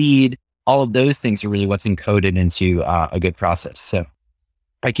 the speed, all of those things are really what's encoded into a good process. So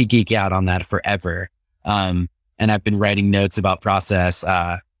I could geek out on that forever. And I've been writing notes about process,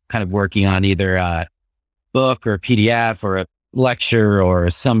 kind of working on either a book or a PDF or a lecture or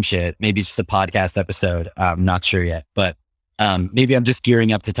some shit, maybe just a podcast episode. I'm not sure yet, but maybe I'm just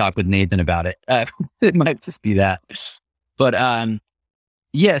gearing up to talk with Nathan about it. It might just be that. But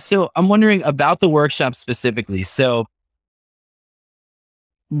yeah, so I'm wondering about the workshop specifically. So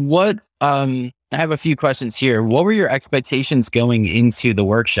I have a few questions here. What were your expectations going into the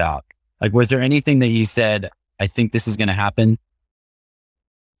workshop? Like, was there anything that you said, I think this is going to happen?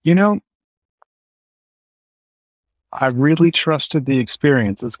 I really trusted the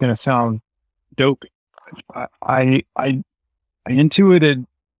experience. It's going to sound dopey. I intuited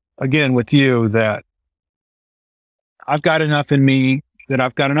again, with you, that I've got enough in me, that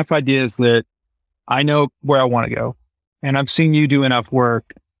I've got enough ideas that I know where I want to go. And I've seen you do enough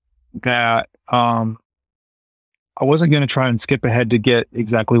work that I wasn't going to try and skip ahead to get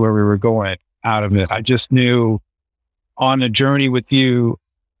exactly where we were going out of it. I just knew on a journey with you,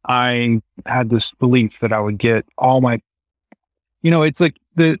 I had this belief that I would get all my, it's like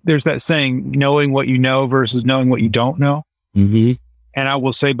there's that saying, knowing what you know versus knowing what you don't know. Mm-hmm. And I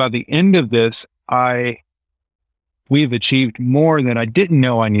will say by the end of this, we've achieved more than I didn't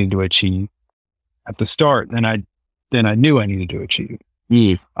know I needed to achieve at the start than I knew I needed to achieve.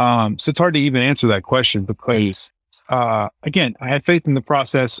 So it's hard to even answer that question because, again, I had faith in the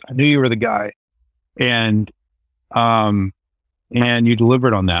process. I knew you were the guy, and you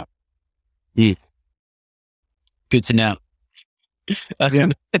delivered on that. Good to know.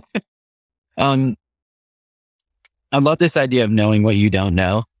 I love this idea of knowing what you don't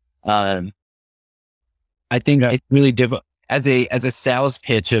know. I think it's really difficult as a sales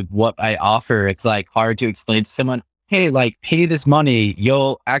pitch of what I offer. It's like hard to explain to someone, hey, like pay this money.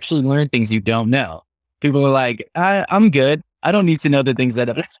 You'll actually learn things you don't know. People are like, I'm good. I don't need to know the things that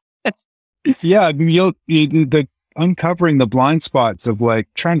I Yeah. The uncovering the blind spots of like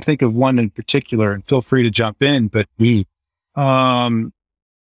trying to think of one in particular, and feel free to jump in. But, I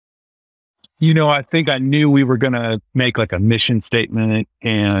think I knew we were going to make like a mission statement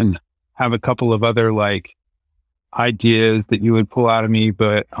and have a couple of other like ideas that you would pull out of me.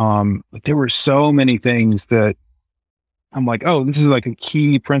 But there were so many things that I'm like, oh, this is like a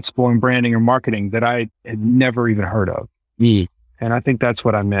key principle in branding or marketing that I had never even heard of. And I think that's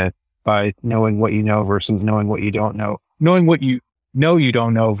what I meant by knowing what you know versus knowing what you don't know. Knowing what you know you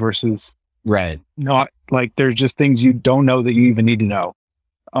don't know versus not like there's just things you don't know that you even need to know.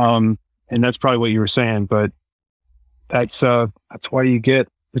 And that's probably what you were saying, but that's why you get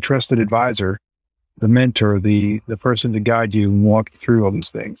the trusted advisor, the mentor, the person to guide you and walk you through all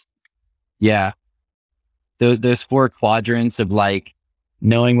these things. Yeah. Those 4 quadrants of like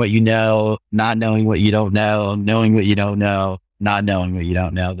knowing what you know, not knowing what you don't know, knowing what you don't know, not knowing what you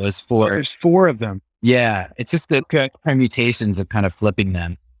don't know. Those 4. There's 4 of them. Yeah. It's just the permutations of kind of flipping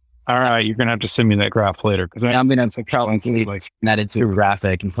them. All right. You're going to have to send me that graph later. Cause I'm going to probably turn that into a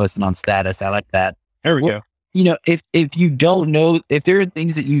graphic and post it on status. I like that. There we go. If you don't know, if there are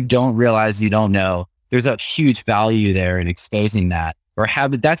things that you don't realize you don't know, there's a huge value there in exposing that or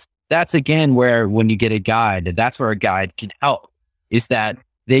have it. That's again, where when you get a guide, that's where a guide can help, is that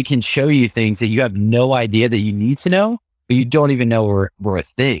they can show you things that you have no idea that you need to know, but you don't even know were a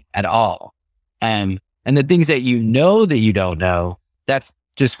thing at all. And the things that you know that you don't know, that's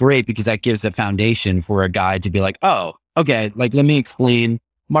just great because that gives a foundation for a guide to be like, oh, okay, like let me explain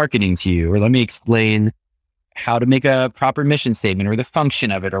marketing to you, or let me explain how to make a proper mission statement or the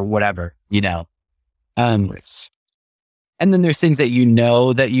function of it or whatever, and then there's things that you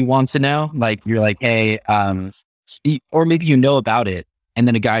know that you want to know, like you're like, hey, or maybe you know about it and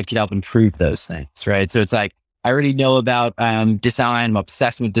then a guide can help improve those things, right? So it's like, I already know about design, I'm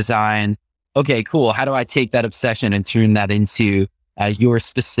obsessed with design. Okay, cool. How do I take that obsession and turn that into your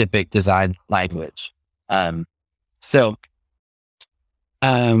specific design language? Yeah,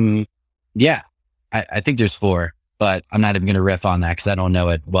 I think there's 4, but I'm not even going to riff on that because I don't know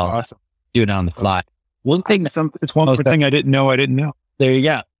it well. Awesome. Do it on the fly. One thing, it's one more thing I didn't know. There you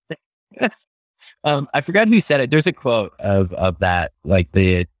go. I forgot who said it. There's a quote of that, like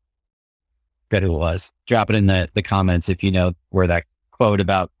I forget who it was. Drop it in the comments if you know where that quote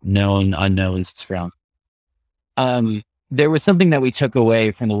about known unknowns is from. There was something that we took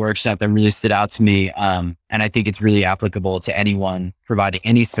away from the workshop that really stood out to me. And I think it's really applicable to anyone providing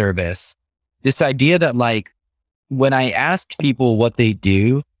any service. This idea that like, when I ask people what they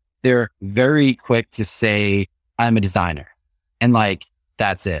do, they're very quick to say, I'm a designer. And like,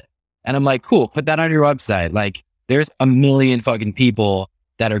 that's it. And I'm like, cool, put that on your website. Like there's a million fucking people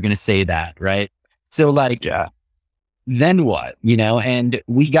that are going to say that. Right. So like, then what, and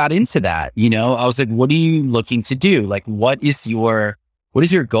we got into that, I was like, what are you looking to do? Like, what is your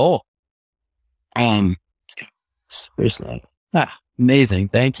goal? Seriously. Amazing.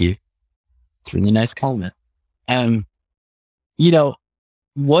 Thank you. It's a really nice comment.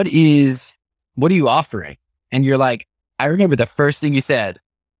 What are you offering? And you're like, I remember the first thing you said,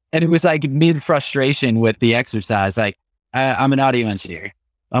 and it was like mid frustration with the exercise. Like, I'm an audio engineer.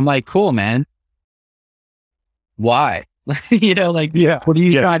 I'm like, cool, man. Why? What are you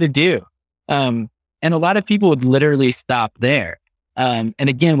trying to do? And a lot of people would literally stop there. And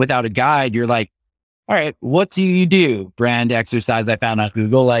again, without a guide, you're like, all right, what do you do? Brand exercise I found on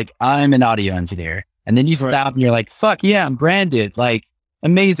Google, like, I'm an audio engineer. And then you stop and you're like, fuck yeah, I'm branded. Like,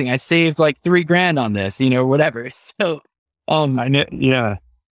 amazing. I saved like $3,000 on this, whatever. So, I know. Yeah.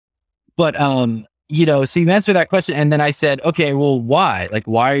 but, so you answered that question. And then I said, okay, well, why? Like,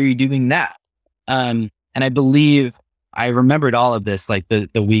 why are you doing that? And I believe I remembered all of this like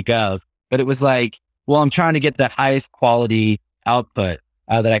the week of, but it was like, well, I'm trying to get the highest quality output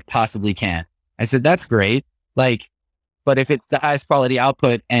that I possibly can. I said, that's great. Like, but if it's the highest quality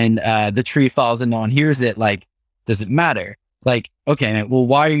output and the tree falls and no one hears it, like, does it matter? Like, okay, well,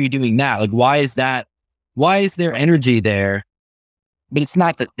 why are you doing that? Like, why is there energy there? But it's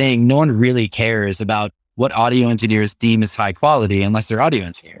not the thing. No one really cares about what audio engineers deem as high quality unless they're audio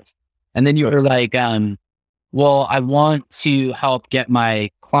engineers. And then you were like, well, I want to help get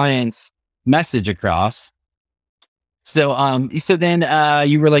my clients' message across. So then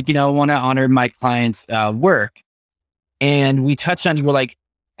you were like, I want to honor my clients' work. And we touched on, you were like,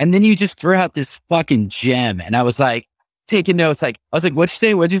 and then you just threw out this fucking gem. And I was like, taking notes. Like, I was like, what'd you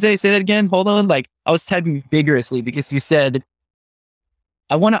say? What'd you say? Say that again. Hold on. Like, I was typing vigorously because you said,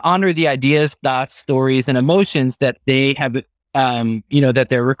 I want to honor the ideas, thoughts, stories, and emotions that they have, that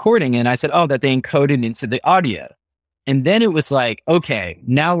they're recording. And I said, oh, that they encoded into the audio. And then it was like, okay,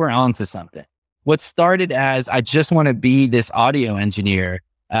 now we're on to something. What started as, I just want to be this audio engineer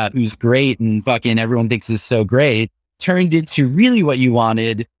who's great and fucking everyone thinks is so great, turned into really what you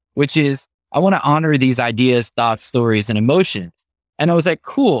wanted, which is, I want to honor these ideas, thoughts, stories, and emotions. And I was like,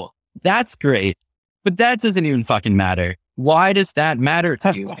 cool, that's great. But that doesn't even fucking matter. Why does that matter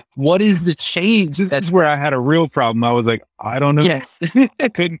to you? What is the change? That's where I had a real problem. I was like, I don't know. Yes.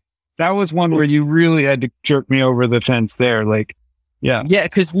 That was one where you really had to jerk me over the fence there. Like, yeah. Yeah.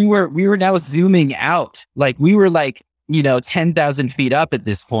 Cause we were now zooming out. Like we were like, 10,000 feet up at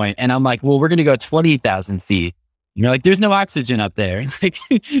this point. And I'm like, well, we're going to go 20,000 feet. And you're like, there's no oxygen up there. Like,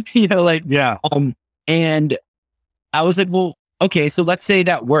 yeah. And I was like, well, okay, so let's say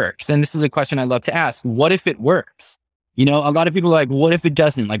that works. And this is a question I love to ask. What if it works? A lot of people are like, what if it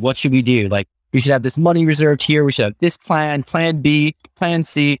doesn't? Like, what should we do? Like, we should have this money reserved here. We should have this plan B, plan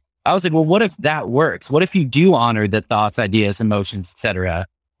C. I was like, well, what if that works? What if you do honor the thoughts, ideas, emotions, etc.?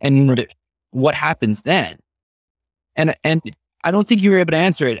 And what happens then? And I don't think you were able to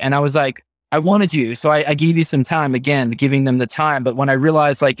answer it. And I was like, I wanted you. So I gave you some time, again, giving them the time. But when I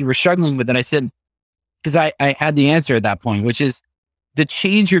realized like you were struggling with it, I said, because I had the answer at that point, which is the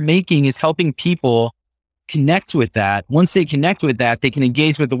change you're making is helping people connect with that. Once they connect with that, they can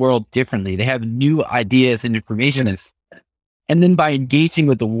engage with the world differently. They have new ideas and information. And then by engaging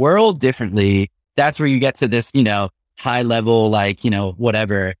with the world differently, that's where you get to this, high level, like,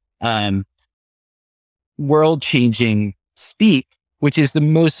 whatever, world changing speak, which is the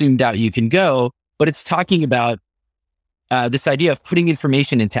most zoomed out you can go. But it's talking about this idea of putting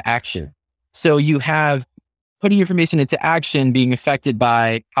information into action. So you have putting information into action being affected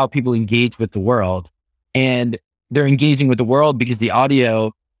by how people engage with the world. And they're engaging with the world because the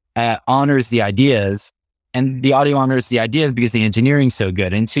audio honors the ideas, and the audio honors the ideas because the engineering's so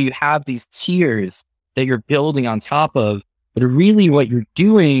good. And so you have these tiers that you're building on top of, but really what you're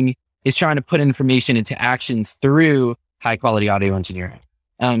doing is trying to put information into action through high quality audio engineering.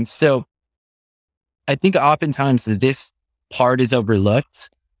 So I think oftentimes this part is overlooked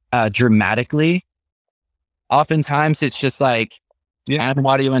dramatically. Oftentimes it's just like, I'm an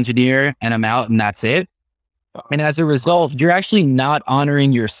audio engineer and I'm out and that's it. And as a result, you're actually not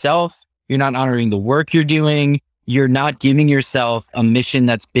honoring yourself. You're not honoring the work you're doing. You're not giving yourself a mission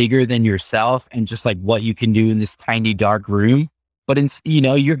that's bigger than yourself and just like what you can do in this tiny dark room. But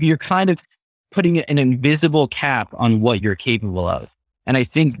you're kind of putting an invisible cap on what you're capable of. And I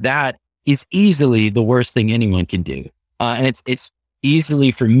think that is easily the worst thing anyone can do. And it's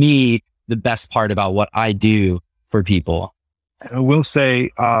easily for me, the best part about what I do for people. I will say,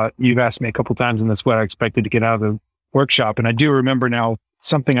 you've asked me a couple times in this what I expected to get out of the workshop. And I do remember now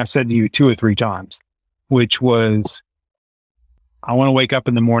something I said to you 2 or 3 times, which was, I want to wake up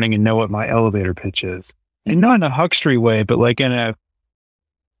in the morning and know what my elevator pitch is. And not in a huckstery way, but like I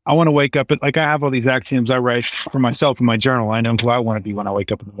want to wake up at, like, I have all these axioms I write for myself in my journal. I know who I want to be when I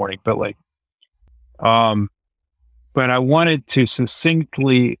wake up in the morning, but but I wanted to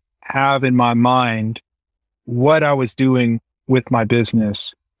succinctly have in my mind what I was doing with my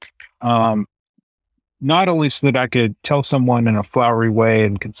business, not only so that I could tell someone in a flowery way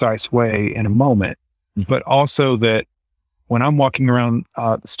and concise way in a moment, but also that when I'm walking around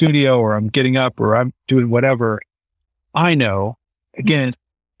the studio or I'm getting up or I'm doing whatever, I know, again,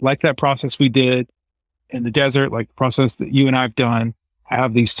 like that process we did in the desert, like the process that you and I've done, I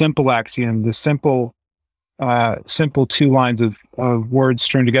have these simple axioms, the simple 2 lines of words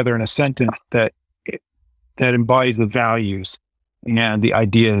strung together in a sentence that embodies the values and the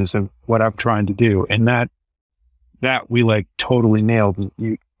ideas of what I'm trying to do. And that we like totally nailed.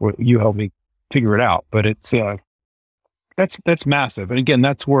 You helped me figure it out, but it's, that's massive. And again,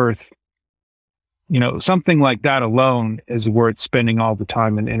 that's worth, something like that alone is worth spending all the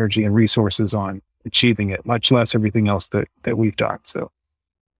time and energy and resources on achieving it, much less everything else that we've done. So.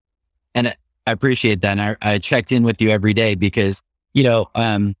 And I appreciate that. And I checked in with you every day because,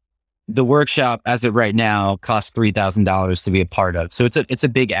 the workshop as of right now costs $3,000 to be a part of. So it's a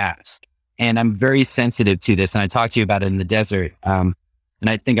big ask, and I'm very sensitive to this. And I talked to you about it in the desert. And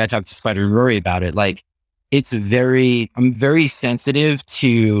I think I talked to Spider and Rory about it. Like I'm very sensitive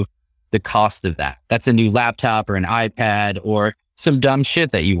to the cost of that. That's a new laptop or an iPad or some dumb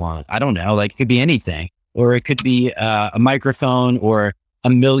shit that you want. I don't know. Like it could be anything, or it could be a microphone or a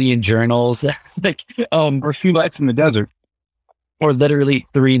million journals, or a few nights in the desert, or literally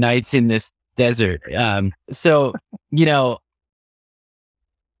 3 nights in this desert. So,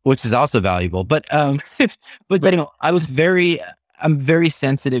 which is also valuable, but I'm very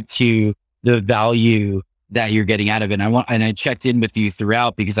sensitive to the value that you're getting out of it. And I checked in with you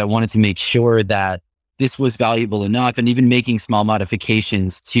throughout because I wanted to make sure that this was valuable enough, and even making small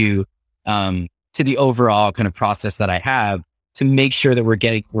modifications to the overall kind of process that I have to make sure that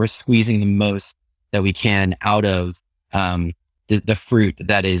we're squeezing the most that we can out of, the fruit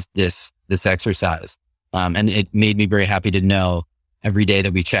that is this exercise. And it made me very happy to know every day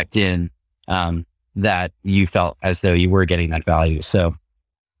that we checked in, that you felt as though you were getting that value. So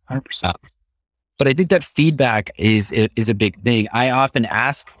 100%. But I think that feedback is a big thing. I often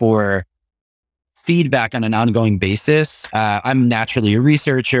ask for feedback on an ongoing basis. I'm naturally a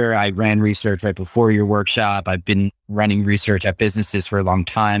researcher. I ran research right before your workshop. I've been running research at businesses for a long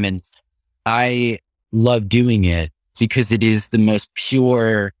time, and I love doing it because it is the most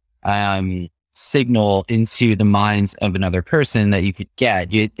pure signal into the minds of another person that you could get.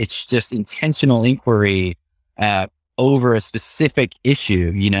 It's just intentional inquiry over a specific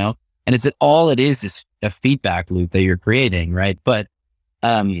issue, and it's all it is a feedback loop that you're creating, right? But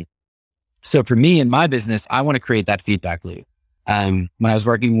so for me in my business, I want to create that feedback loop. When I was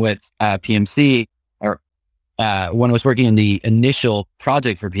working with PMC, or when I was working on the initial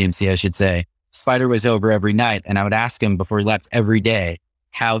project for PMC, I should say, Spider was over every night, and I would ask him before he left every day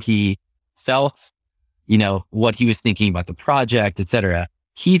how he felt, what he was thinking about the project, etc.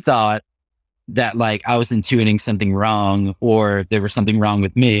 He thought that like I was intuiting something wrong, or there was something wrong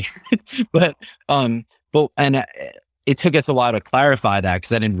with me. but it took us a while to clarify that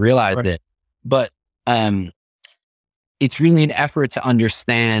because I didn't realize it. But it's really an effort to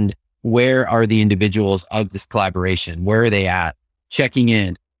understand where are the individuals of this collaboration, where are they at, checking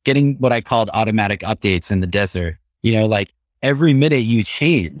in, getting what I called automatic updates in the desert. Like every minute you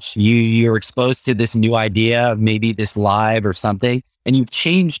change, you're exposed to this new idea, maybe this live or something, and you've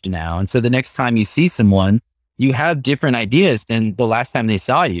changed now. And so the next time you see someone, you have different ideas than the last time they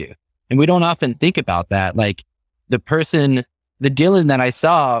saw you. And we don't often think about that. Like the Dylan that I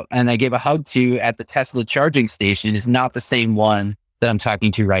saw and I gave a hug to at the Tesla charging station is not the same one that I'm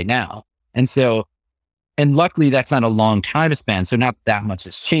talking to right now. And luckily that's not a long time span. So not that much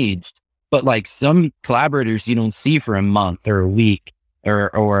has changed, but like some collaborators you don't see for a month or a week or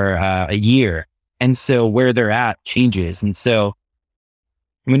a year. And so where they're at changes. And so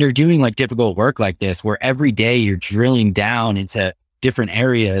when you're doing like difficult work like this, where every day you're drilling down into different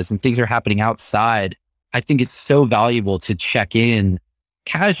areas and things are happening outside, I think it's so valuable to check in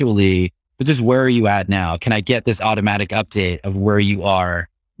casually, but just where are you at now? Can I get this automatic update of where you are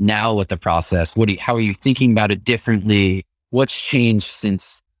now with the process? How are you thinking about it differently? What's changed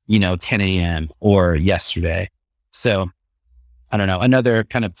since, 10 a.m. or yesterday? So I don't know, another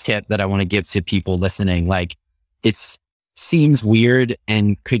kind of tip that I want to give to people listening, like it seems weird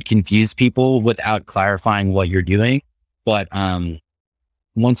and could confuse people without clarifying what you're doing. But,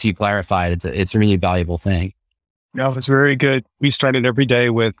 once you clarify it, it's a really valuable thing. No, it's very good. We started every day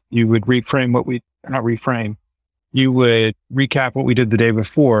with, you would you would recap what we did the day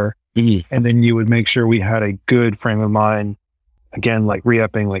before, and then you would make sure we had a good frame of mind. Again, like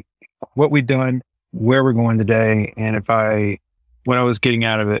re-upping, like what we've done, where we're going today, and what I was getting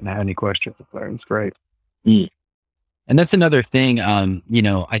out of it and I had any questions. It was great. And that's another thing.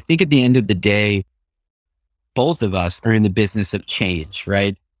 I think at the end of the day, both of us are in the business of change,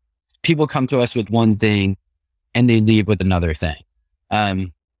 right? People come to us with one thing and they leave with another thing.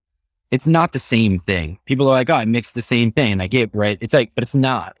 It's not the same thing. People are like, oh, I mixed the same thing. I get, right? It's like, but it's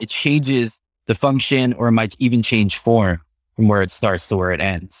not. It changes the function, or it might even change form from where it starts to where it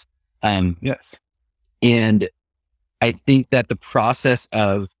ends. Yes. And I think that the process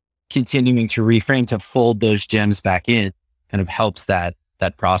of continuing to reframe, to fold those gems back in, kind of helps that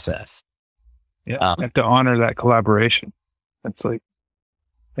process. Yeah. You have to honor that collaboration. That's like,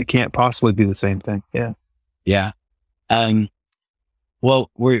 it can't possibly be the same thing. Yeah. Yeah.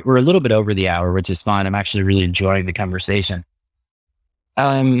 Well, we're a little bit over the hour, which is fine. I'm actually really enjoying the conversation.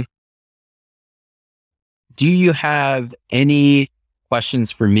 Do you have any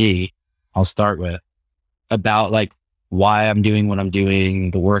questions for me? I'll start with about like why I'm doing what I'm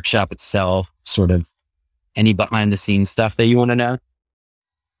doing, the workshop itself, sort of any behind the scenes stuff that you want to know?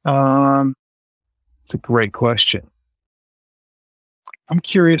 It's a great question. I'm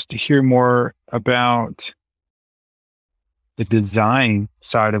curious to hear more about the design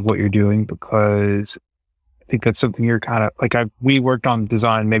side of what you're doing, because I think that's something you're kind of like, we worked on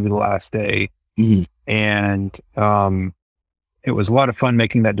design maybe the last day, and it was a lot of fun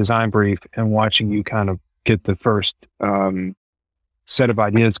making that design brief and watching you kind of get the first set of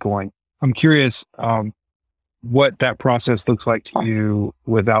ideas going. I'm curious what that process looks like to you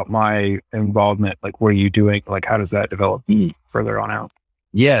without my involvement. Like, what are you doing? Like, how does that develop further on out?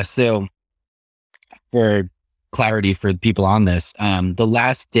 Yeah. So for clarity for the people on this, the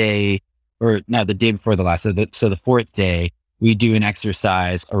last day, or no, the day before the last, so the fourth day, we do an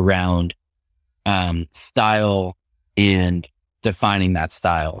exercise around style and defining that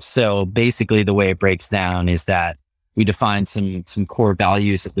style. So basically the way it breaks down is that we define some core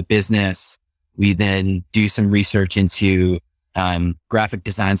values of the business. We then do some research into graphic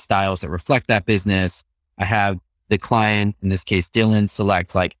design styles that reflect that business. I have the client, in this case, Dylan,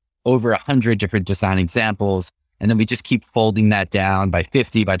 select like over 100 different design examples. And then we just keep folding that down by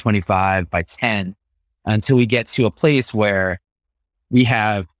 50, by 25, by 10, until we get to a place where we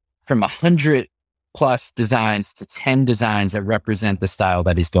have from 100 plus designs to 10 designs that represent the style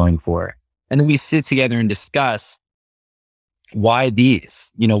that he's going for. And then we sit together and discuss why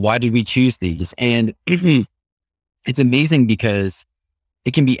these, why did we choose these? And it's amazing because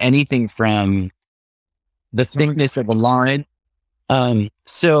it can be anything from the thickness of a line.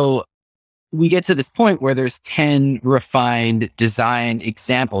 So we get to this point where there's 10 refined design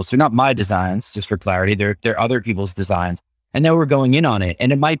examples. They're not my designs, just for clarity. They're other people's designs. And now we're going in on it.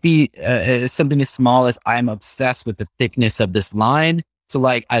 And it might be something as small as I'm obsessed with the thickness of this line. So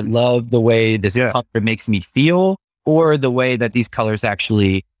like, I love the way this color makes me feel, or the way that these colors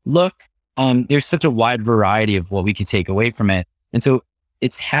actually look. There's such a wide variety of what we could take away from it. And so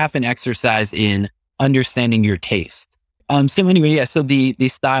it's half an exercise in understanding your taste. So anyway, so the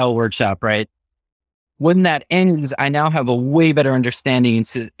style workshop, right? When that ends, I now have a way better understanding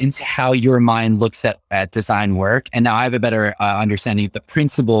into how your mind looks at design work. And now I have a better understanding of the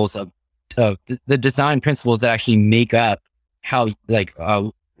principles of the design principles that actually make up how, like,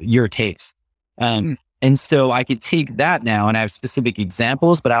 your taste. And so I could take that now, and I have specific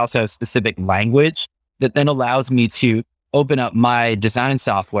examples, but I also have specific language that then allows me to open up my design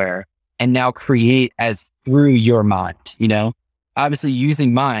software and now create as through your mind, obviously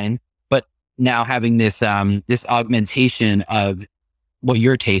using mine, but now having this augmentation of what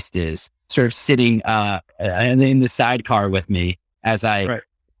your taste is, sort of sitting in the sidecar with me as I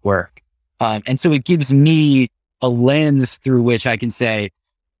work. And so it gives me a lens through which I can say,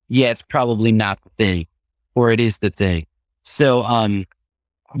 yeah, it's probably not the thing, or it is the thing. So,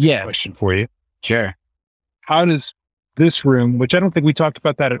 Question for you. Sure. How does this room, which I don't think we talked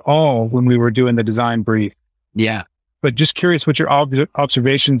about that at all when we were doing the design brief. Yeah. But just curious what your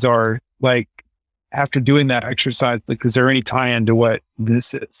observations are like after doing that exercise. Like, is there any tie-in to what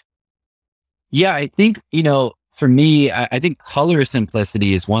this is? Yeah, I think, for me, I think color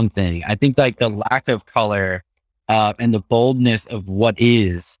simplicity is one thing. I think like the lack of color and the boldness of what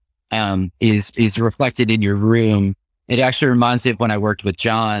is reflected in your room. It actually reminds me of when I worked with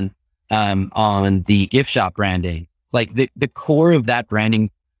John on the gift shop branding. Like the core of that branding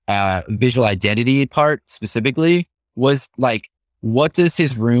visual identity part specifically was like, what does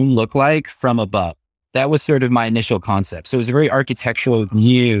his room look like from above? That was sort of my initial concept. So it was a very architectural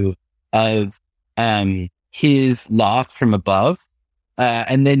view of his loft from above,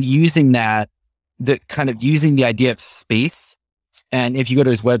 and then using that, using the idea of space. And if you go to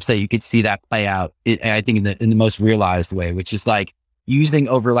his website, you could see that play out, I think in the most realized way, which is like using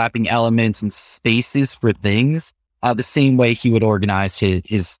overlapping elements and spaces for things, the same way he would organize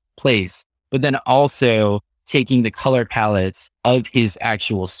his place, but then also taking the color palettes of his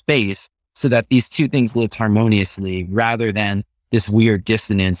actual space so that these two things lived harmoniously, rather than this weird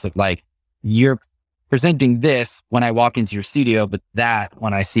dissonance of like, you're presenting this when I walk into your studio, but that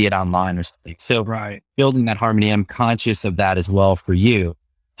when I see it online or something. So building that harmony, I'm conscious of that as well for you,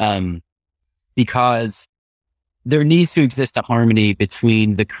 because there needs to exist a harmony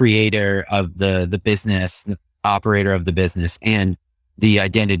between the creator of the business, operator of the business and the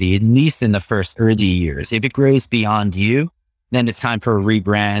identity, at least in the first early years. If it grows beyond you, then it's time for a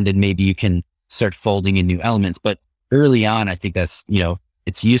rebrand and maybe you can start folding in new elements. But early on, I think that's,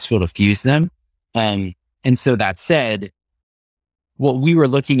 it's useful to fuse them. And so that said, what we were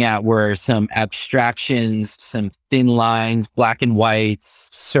looking at were some abstractions, some thin lines, black and whites,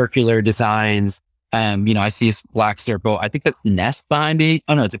 circular designs. I see a black circle. I think that's the nest behind me.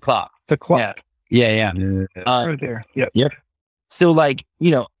 Oh no, it's a clock. It's a clock. Yeah. Right there. Yep. So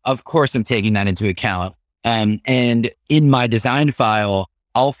of course I'm taking that into account. And in my design file,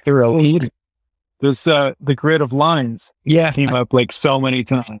 I'll throw in this, the grid of lines. Yeah. Came up like so many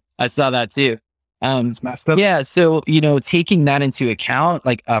times. I saw that too. It's messed up. Yeah. So, taking that into account,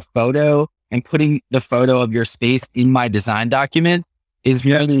 like a photo and putting the photo of your space in my design document is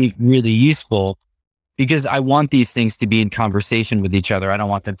really, really useful because I want these things to be in conversation with each other. I don't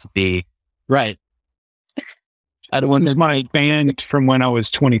want them to be right. I don't want this is my band from when I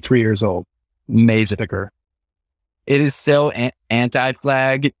was 23 years old. Amazing. Sticker. It is so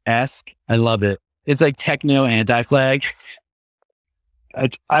anti-flag-esque. I love it. It's like techno anti-flag. I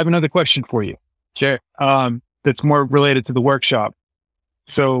have another question for you. Sure. That's more related to the workshop.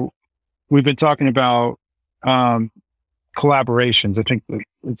 So we've been talking about collaborations. I think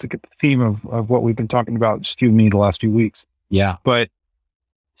it's a good theme of what we've been talking about, just you and me, the last few weeks. Yeah. But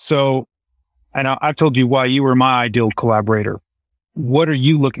so, and I've told you why you were my ideal collaborator. What are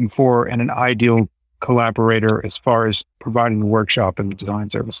you looking for in an ideal collaborator as far as providing the workshop and the design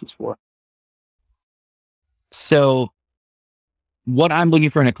services for? So what I'm looking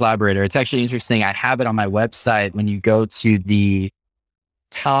for in a collaborator, it's actually interesting. I have it on my website. When you go to the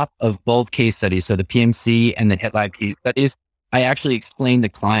top of both case studies, so the PMC and the HitLab case studies, I actually explained the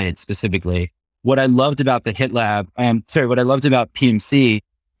client specifically. What I loved about the what I loved about PMC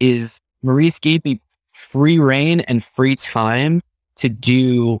is Maurice gave me free reign and free time to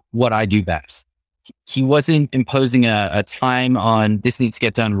do what I do best. He wasn't imposing a time on this needs to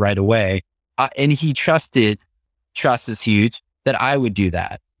get done right away. And he trust is huge, that I would do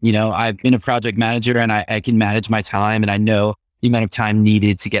that. I've been a project manager and I can manage my time and I know the amount of time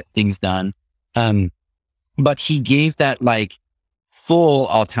needed to get things done. But he gave that full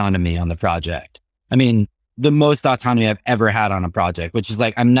autonomy on the project. I mean, the most autonomy I've ever had on a project, which is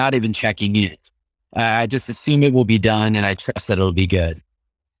I'm not even checking it. I just assume it will be done and I trust that it'll be good.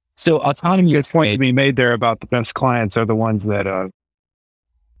 So autonomy is good point to be made there about the best clients are the ones that are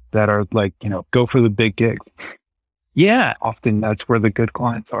go for the big gigs. Yeah. Often that's where the good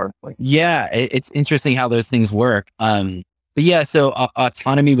clients are. It's interesting how those things work. But yeah, so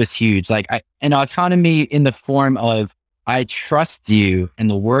autonomy was huge. And autonomy in the form of, I trust you and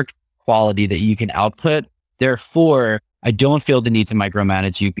the work quality that you can output. Therefore, I don't feel the need to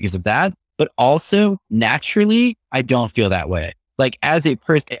micromanage you because of that. But also naturally, I don't feel that way. As a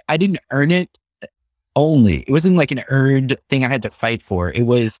person, I didn't earn it only. It wasn't an earned thing I had to fight for. It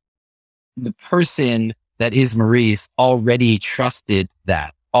was the person that is Maurice already trusted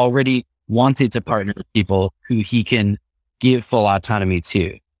that, already wanted to partner with people who he can give full autonomy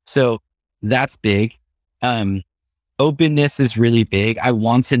to. So that's big. Openness is really big. I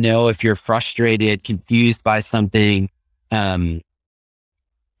want to know if you're frustrated, confused by something,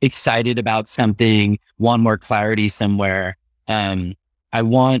 excited about something, want more clarity somewhere. I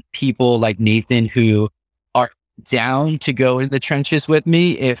want people like Nathan who are down to go in the trenches with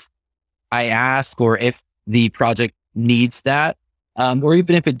me if I ask or if the project needs that. Or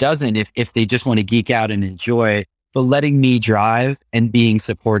even if it doesn't, if they just want to geek out and enjoy, but letting me drive and being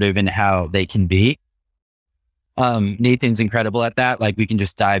supportive in how they can be. Nathan's incredible at that. We can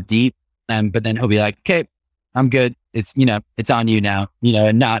just dive deep. But then he'll be like, okay, I'm good. It's, it's on you now,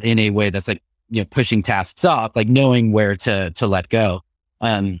 and not in a way that's pushing tasks off, knowing where to let go.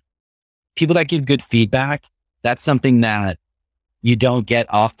 People that give good feedback, that's something that you don't get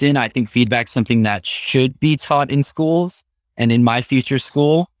often. I think feedback's something that should be taught in schools, and in my future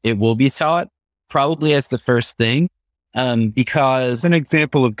school, it will be taught probably as the first thing. Because an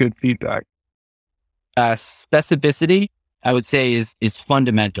example of good feedback, specificity, I would say is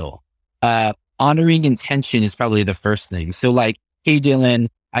fundamental. Honoring intention is probably the first thing. So hey, Dylan,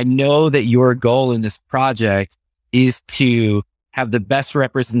 I know that your goal in this project is to have the best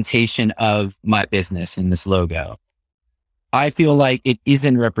representation of my business in this logo. I feel like it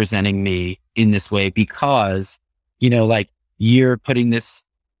isn't representing me in this way because, you're putting this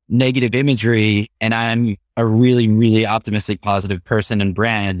negative imagery and I'm a really, really optimistic, positive person and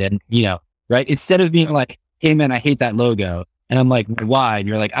brand. And, right. Instead of being like, hey man, I hate that logo. And I'm like, why? And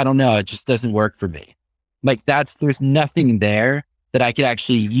you're like, I don't know. It just doesn't work for me. There's nothing there that I could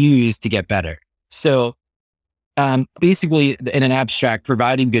actually use to get better. So basically in an abstract,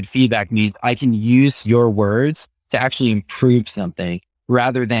 providing good feedback means I can use your words to actually improve something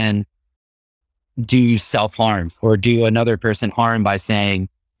rather than do self-harm or do another person harm by saying,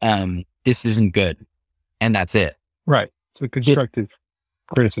 this isn't good. And that's it. Right. So constructive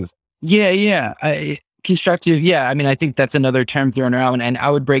criticism. Yeah. Constructive. Yeah. I mean, I think that's another term thrown around, and I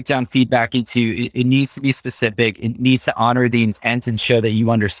would break down feedback into it needs to be specific. It needs to honor the intent and show that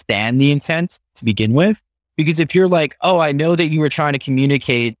you understand the intent to begin with. Because if you're like, oh, I know that you were trying to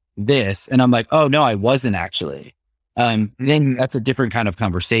communicate this, and I'm like, oh, no, I wasn't actually, then that's a different kind of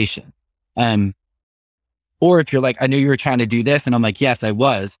conversation. Or if you're like, I knew you were trying to do this, and I'm like, yes, I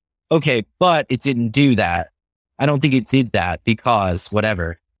was. Okay, but it didn't do that. I don't think it did that because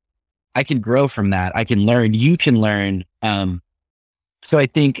whatever. I can grow from that. I can learn. You can learn. So I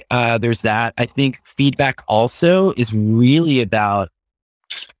think there's that. I think feedback also is really about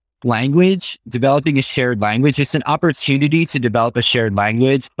language, developing a shared language. It's an opportunity to develop a shared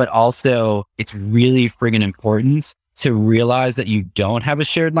language, but also it's really friggin' important to realize that you don't have a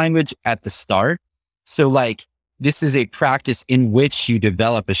shared language at the start. So like, this is a practice in which you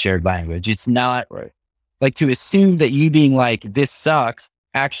develop a shared language. It's not like to assume that you being like, this sucks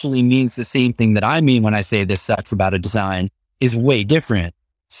actually means the same thing that I mean when I say this sucks about a design is way different.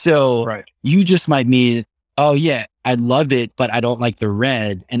 So you just might mean, oh yeah, I love it, but I don't like the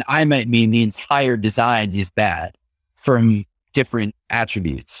red. And I might mean the entire design is bad from different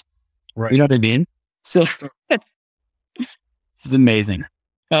attributes. Right. You know what I mean? So this is amazing.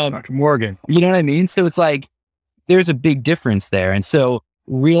 Dr. Morgan. You know what I mean? So it's like, there's a big difference there. And so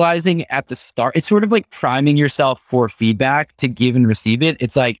realizing at the start, it's sort of like priming yourself for feedback to give and receive it.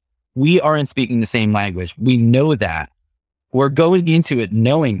 It's like, we aren't speaking the same language. We know that. We're going into it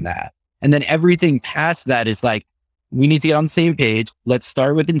knowing that. And then everything past that is like, we need to get on the same page. Let's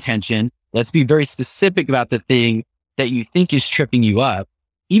start with intention. Let's be very specific about the thing that you think is tripping you up,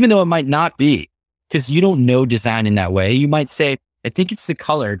 even though it might not be, because you don't know design in that way. You might say, I think it's the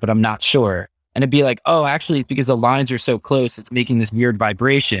color, but I'm not sure. And it'd be like, oh, actually, it's because the lines are so close, it's making this weird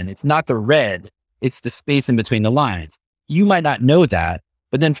vibration. It's not the red, it's the space in between the lines. You might not know that,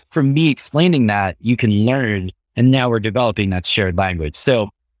 but then from me explaining that, you can learn. And now we're developing that shared language. So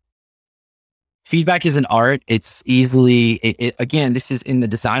feedback is an art. It's easily, again, this is in the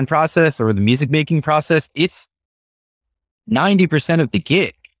design process or the music making process. It's 90% of the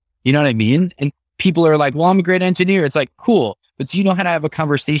gig. You know what I mean? And people are like, well, I'm a great engineer. It's like, cool. But do you know how to have a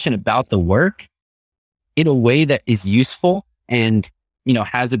conversation about the work in a way that is useful and, you know,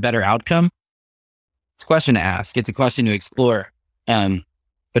 has a better outcome? It's a question to ask. It's a question to explore.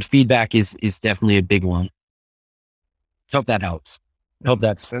 But feedback is definitely a big one. Hope that helps.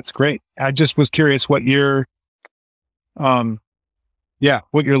 That's great. I just was curious what you're, what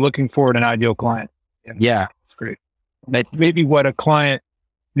you're looking for in an ideal client. Yeah. That's great. But maybe what a client,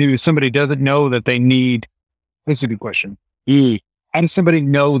 maybe somebody doesn't know that they need, this is a good question. How does somebody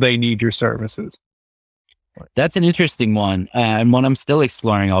know they need your services? That's an interesting one. And one I'm still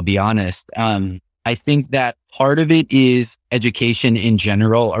exploring, I'll be honest. I think that part of it is education in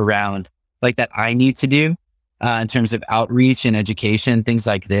general around like that I need to do in terms of outreach and education. Things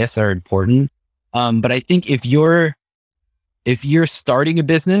like this are important. But I think if you're starting a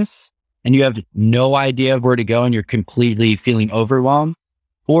business and you have no idea of where to go and you're completely feeling overwhelmed,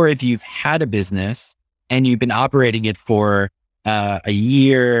 or if you've had a business and you've been operating it for a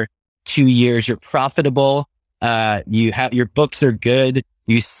year, 2 years, you're profitable, your books are good,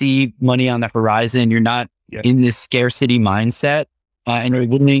 you see money on the horizon, you're not in this scarcity mindset, and you're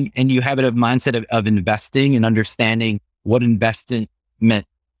willing, and you have a mindset of investing and understanding what the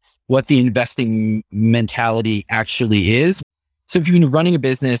investing mentality actually is. So if you've been running a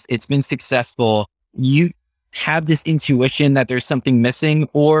business, it's been successful, you have this intuition that there's something missing,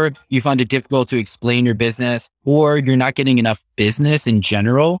 or you find it difficult to explain your business, or you're not getting enough business in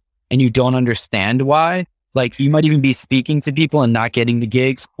general and you don't understand why. Like you might even be speaking to people and not getting the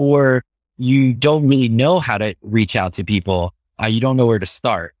gigs, or you don't really know how to reach out to people. You don't know where to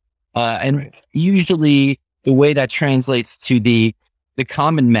start. Usually the way that translates to the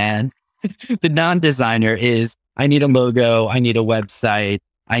common man, the non-designer is, I need a logo, I need a website,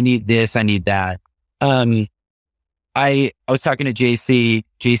 I need this, I need that. I was talking to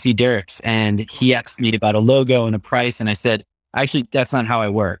JC Derricks, and he asked me about a logo and a price. And I said, actually, that's not how I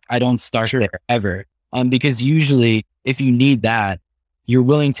work. I don't start there ever. Because usually if you need that, you're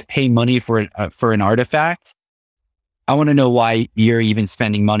willing to pay money for an artifact. I want to know why you're even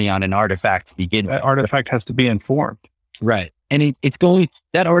spending money on an artifact to begin with. That artifact has to be informed. Right. And it's going,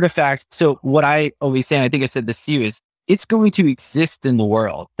 that artifact. So what I always say, and I think I said this to you, is it's going to exist in the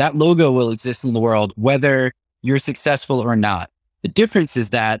world. That logo will exist in the world, whether you're successful or not. The difference is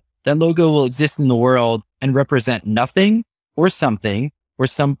that that logo will exist in the world and represent nothing or something or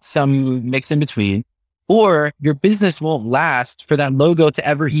some mix in between, or your business won't last for that logo to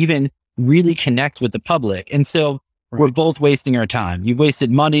ever even really connect with the public. And so we're both wasting our time. You've wasted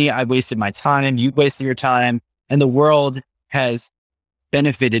money. I've wasted my time. You've wasted your time, and the world has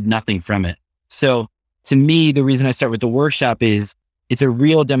benefited nothing from it. So to me, the reason I start with the workshop is it's a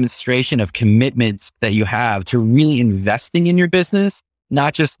real demonstration of commitments that you have to really investing in your business,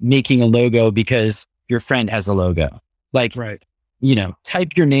 not just making a logo because your friend has a logo. Like,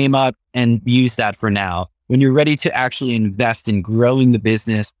 type your name up and use that for now. When you're ready to actually invest in growing the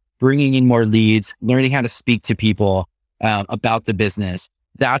business, bringing in more leads, learning how to speak to people about the business,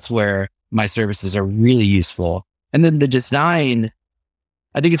 that's where my services are really useful. And then the design,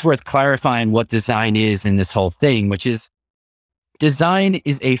 I think it's worth clarifying what design is in this whole thing, which is design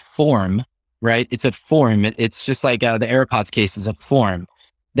is a form, right? It's a form. It's just like the AirPods case is a form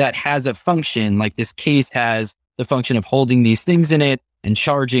that has a function. Like this case has the function of holding these things in it and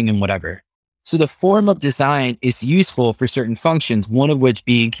charging and whatever. So the form of design is useful for certain functions, one of which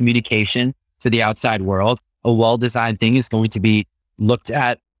being communication to the outside world. A well-designed thing is going to be looked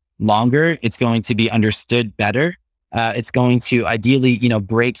at longer. It's going to be understood better. It's going to ideally,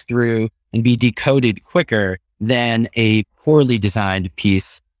 break through and be decoded quicker than a poorly designed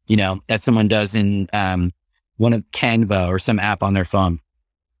piece, that someone does in one of Canva or some app on their phone.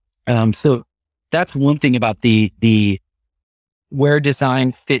 So that's one thing about the where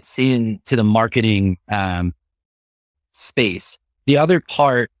design fits into the marketing space. The other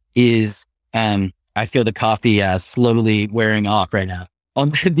part is, I feel the coffee slowly wearing off right now.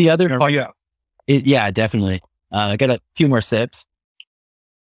 On the other part, definitely. I got a few more sips.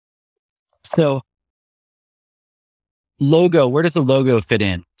 So logo, where does the logo fit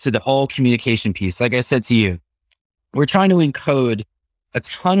in? So the whole communication piece, like I said to you, we're trying to encode a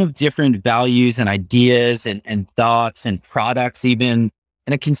ton of different values and ideas and thoughts and products even,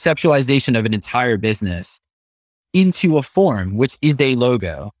 and a conceptualization of an entire business into a form, which is a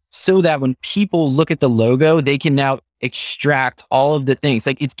logo, so that when people look at the logo, they can now extract all of the things.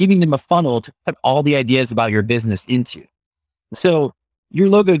 Like it's giving them a funnel to put all the ideas about your business into. So your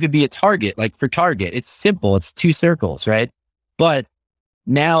logo could be a Target, like for Target, it's simple. It's 2 circles, right? But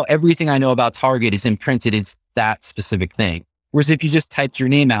now everything I know about Target is imprinted into that specific thing. Whereas if you just typed your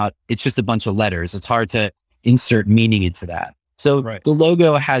name out, it's just a bunch of letters. It's hard to insert meaning into that. So the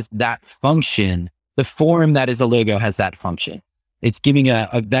logo has that function. The form that is a logo has that function. It's giving a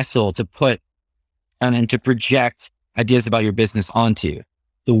vessel to put and to project ideas about your business onto.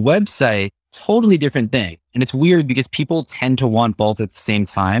 The website, totally different thing. And it's weird because people tend to want both at the same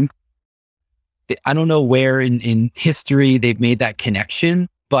time. I don't know where in history they've made that connection,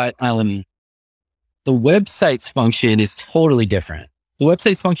 but the website's function is totally different. The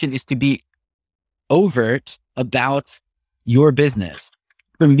website's function is to be overt about your business.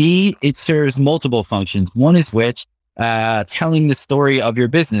 For me, it serves multiple functions. One is which, telling the story of your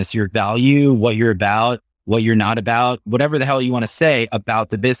business, your value, what you're about, what you're not about, whatever the hell you want to say about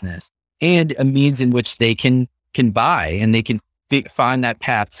the business, and a means in which they can buy and they can find that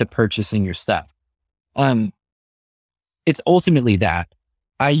path to purchasing your stuff. It's ultimately that.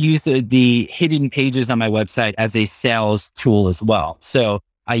 I use the hidden pages on my website as a sales tool as well. So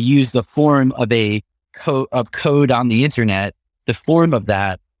I use the form of code on the internet, the form of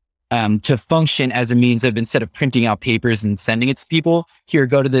that, to function as a means of, instead of printing out papers and sending it to people, here,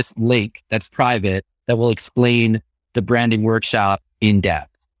 go to this link that's private that will explain the branding workshop in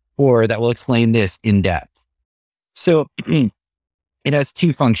depth, or that will explain this in depth. So it has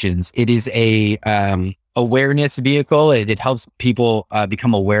 2 functions. It is a awareness vehicle. It helps people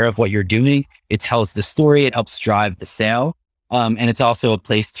become aware of what you're doing. It tells the story. It helps drive the sale. And it's also a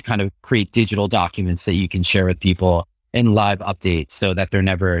place to kind of create digital documents that you can share with people and live updates so that they're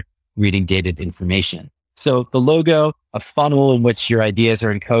never reading dated information. So the logo, a funnel in which your ideas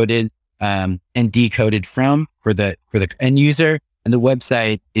are encoded and decoded from for the end user. And the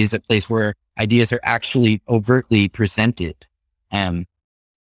website is a place where ideas are actually overtly presented.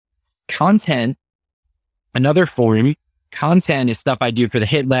 Content, another form. Content is stuff I do for the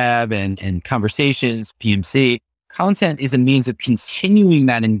Hit Lab and conversations, PMC. Content is a means of continuing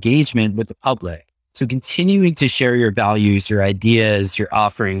that engagement with the public. So continuing to share your values, your ideas, your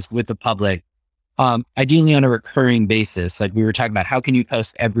offerings with the public, ideally on a recurring basis. Like we were talking about, how can you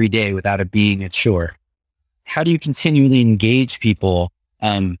post every day without it being a chore? How do you continually engage people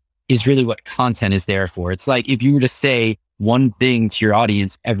is really what content is there for. It's like if you were to say one thing to your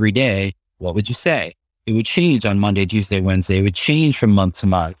audience every day, what would you say? It would change on Monday, Tuesday, Wednesday. It would change from month to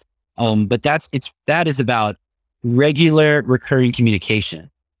month. But that is about regular recurring communication.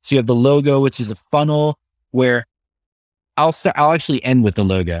 So you have the logo, which is a funnel where I'll actually end with the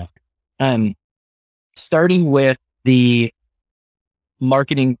logo. Starting with the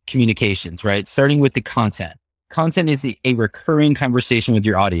marketing communications, right? Starting with the content. Content is a recurring conversation with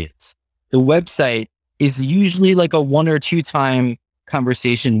your audience. The website is usually like a 1 or 2 time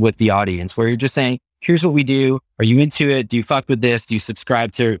conversation with the audience where you're just saying, here's what we do. Are you into it? Do you fuck with this? Do you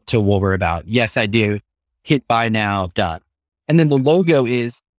subscribe to what we're about? Yes, I do. Hit buy now, done. And then the logo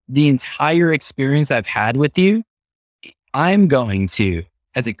is the entire experience I've had with you. I'm going to,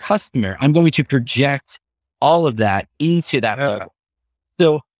 as a customer, I'm going to project all of that into that logo.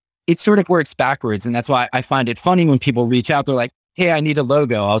 So it sort of works backwards. And that's why I find it funny when people reach out, they're like, hey, I need a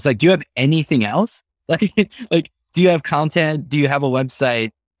logo. I was like, do you have anything else? Like, do you have content? Do you have a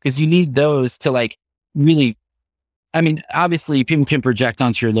website? Because you need those to like really, I mean, obviously people can project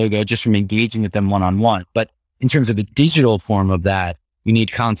onto your logo just from engaging with them one-on-one. But in terms of a digital form of that, you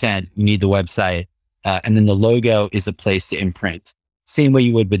need content, you need the website, and then the logo is a place to imprint. Same way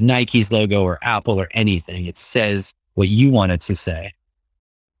you would with Nike's logo or Apple or anything. It says what you want it to say.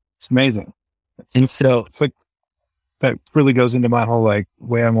 It's amazing. And so it's like, that really goes into my whole like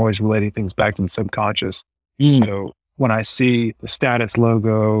way I'm always relating things back to the subconscious. So when I see the status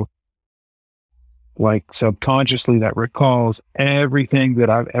logo, like subconsciously that recalls everything that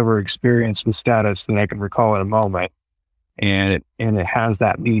I've ever experienced with status that I can recall in a moment. And it has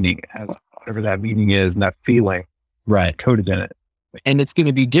that meaning. It has whatever that meaning is and that feeling right coded in it. And it's going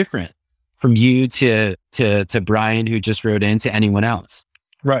to be different from you to Brian, who just wrote in, to anyone else.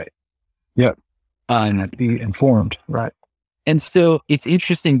 Right. Yep. Be informed. Right. And so it's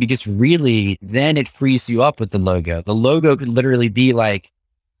interesting because really then it frees you up with the logo. The logo could literally be like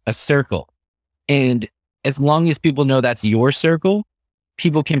a circle. And as long as people know that's your circle,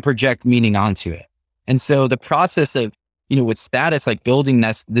 people can project meaning onto it. And so the process of, with status, like building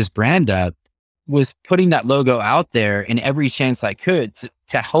this brand up, was putting that logo out there in every chance I could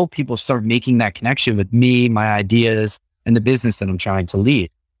to help people start making that connection with me, my ideas, and the business that I'm trying to lead.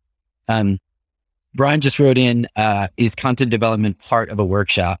 Brian just wrote in, is content development part of a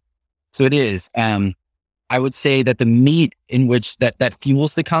workshop? So it is. I would say that the meat in which that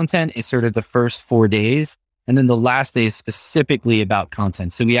fuels the content is sort of the first 4 days. And then the last day is specifically about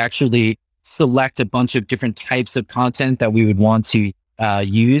content. So we actually select a bunch of different types of content that we would want to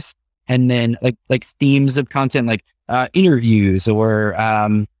use. And then like themes of content, like interviews or,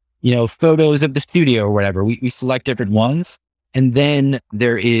 photos of the studio or whatever. We select different ones. And then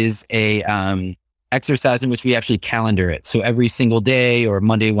there is a exercise in which we actually calendar it. So every single day or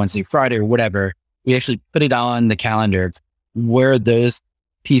Monday, Wednesday, Friday or whatever, we actually put it on the calendar where those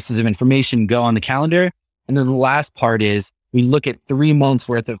pieces of information go on the calendar. And then the last part is we look at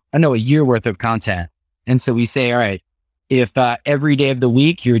a year worth of content. And so we say, all right, if every day of the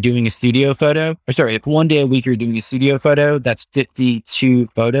week you're doing a studio photo, if one day a week you're doing a studio photo, that's 52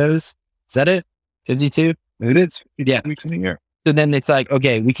 photos. Is that it? 52? It is. Yeah. Weeks in a year. So then it's like,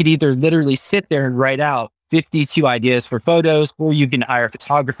 okay, we could either literally sit there and write out 52 ideas for photos, or you can hire a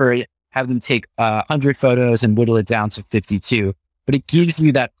photographer, have them take 100 photos and whittle it down to 52. But it gives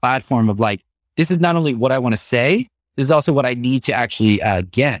you that platform of like, this is not only what I want to say, this is also what I need to actually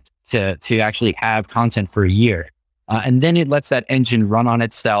get to actually have content for a year. And then it lets that engine run on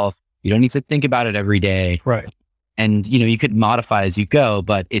itself. You don't need to think about it every day. Right. And, you could modify as you go,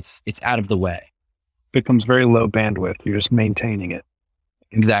 but it's out of the way. Becomes very low bandwidth. You're just maintaining it.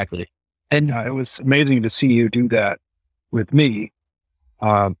 Exactly. And it was amazing to see you do that with me.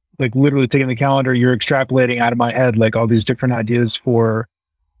 Like literally taking the calendar, you're extrapolating out of my head, like all these different ideas for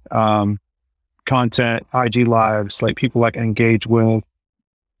content, IG lives, like people I can engage with,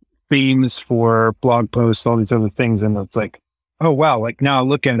 themes for blog posts, all these other things. And it's like, oh, wow. Like now I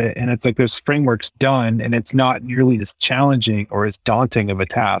look at it and it's like this framework's done and it's not nearly as challenging or as daunting of a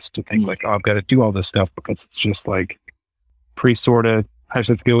task to think like, oh, I've got to do all this stuff because it's just like pre-sorted. I just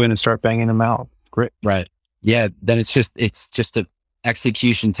have to go in and start banging them out. Great. Right. Yeah. Then it's just a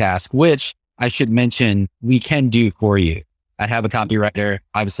execution task, which I should mention we can do for you. I have a copywriter.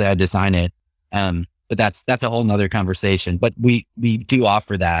 Obviously I design it. But that's a whole nother conversation, but we do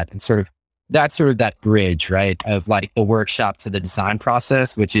offer that and that's that bridge, right? Of like a workshop to the design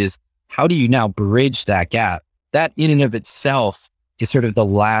process, which is how do you now bridge that gap? That in and of itself is sort of the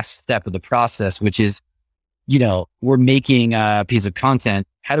last step of the process, which is, we're making a piece of content.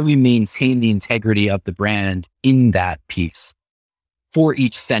 How do we maintain the integrity of the brand in that piece for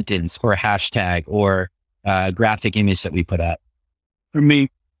each sentence or a hashtag or a graphic image that we put up? For me,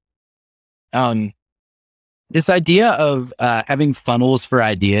 this idea of having funnels for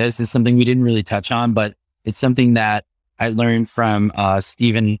ideas is something we didn't really touch on, but It's something that I learned from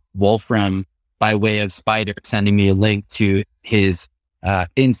Stephen Wolfram by way of Spider sending me a link to his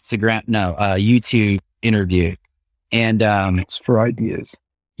YouTube interview. And Thanks for ideas.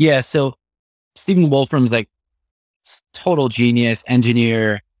 yeah, so Stephen Wolfram's like total genius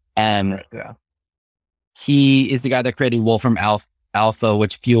engineer, and he is the guy that created Wolfram Alpha,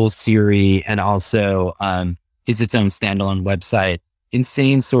 which fuels Siri and also is its own standalone website.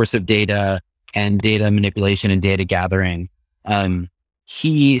 Insane source of data and data manipulation and data gathering.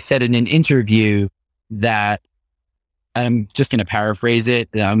 He said in an interview that, I'm just going to paraphrase it,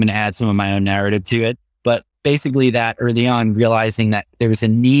 I'm going to add some of my own narrative to it, but basically that early on, realizing that there was a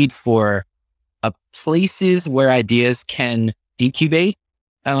need for places where ideas can incubate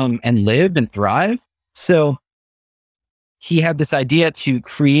and live and thrive. So he had this idea to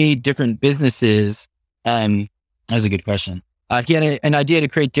create different businesses. That was a good question. He had an idea to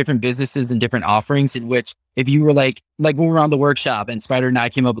create different businesses and different offerings in which if you were like when we were on the workshop and Spider and I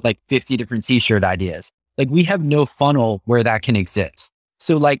came up with like 50 different t-shirt ideas, like we have no funnel where that can exist.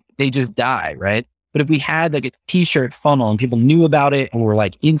 So like they just die, right? But if we had like a t-shirt funnel and people knew about it and were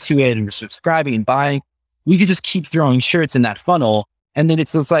like into it and were subscribing and buying, we could just keep throwing shirts in that funnel. And then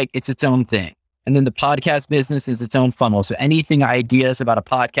it's like, it's its own thing. And then the podcast business is its own funnel. So anything, ideas about a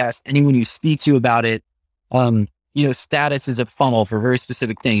podcast, anyone you speak to about it, status is a funnel for very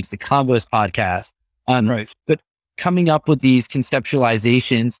specific things. The Convos podcast. Right. But coming up with these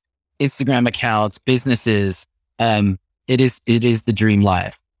conceptualizations, Instagram accounts, businesses, it is the dream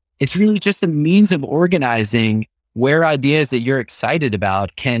life. It's really just a means of organizing where ideas that you're excited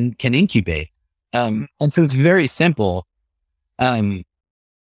about can incubate. And so it's very simple.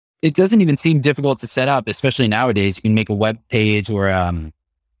 It doesn't even seem difficult to set up, especially nowadays. You can make a web page or a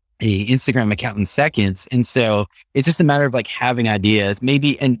Instagram account in seconds. And so it's just a matter of like having ideas,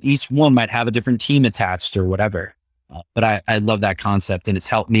 maybe, and each one might have a different team attached or whatever. But I love that concept, and it's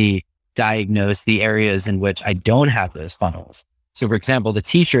helped me diagnose the areas in which I don't have those funnels. So for example, the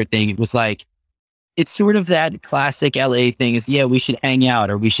t-shirt thing, it was like, it's sort of that classic LA thing is, yeah, we should hang out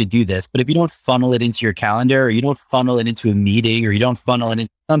or we should do this. But if you don't funnel it into your calendar or you don't funnel it into a meeting or you don't funnel it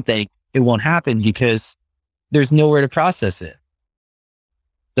into something, it won't happen because there's nowhere to process it.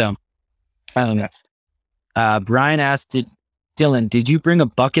 So, Brian asked, Dylan, did you bring a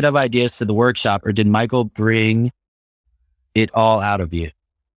bucket of ideas to the workshop or did Michael bring it all out of you?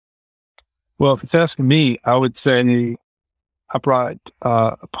 Well, if it's asking me, I would say I brought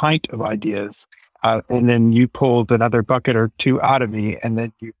a pint of ideas, and then you pulled another bucket or two out of me, and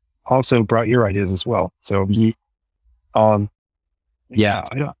then you also brought your ideas as well. So, I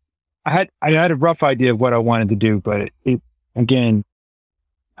had a rough idea of what I wanted to do, but it again,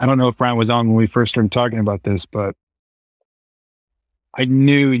 I don't know if Ryan was on when we first started talking about this, but I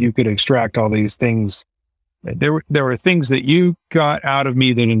knew you could extract all these things. There were things that you got out of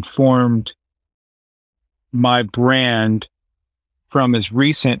me that informed my brand from as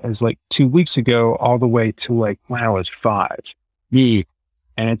recent as like 2 weeks ago all the way to like when I was 5. And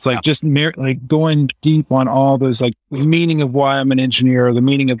it's like just like going deep on all those, like the meaning of why I'm an engineer, or the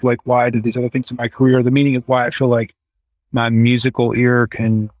meaning of like why I did these other things in my career, the meaning of why I feel like my musical ear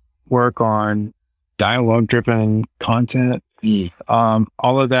can work on dialogue driven content.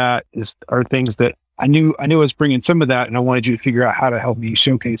 All of that are things that I knew I was bringing some of that, and I wanted you to figure out how to help me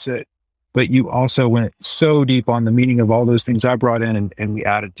showcase it. But you also went so deep on the meaning of all those things I brought in and we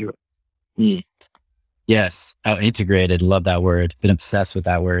added to it. Yes. Oh, integrated. Love that word. Been obsessed with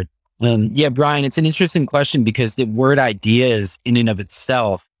that word. Yeah, Brian, it's an interesting question because the word ideas in and of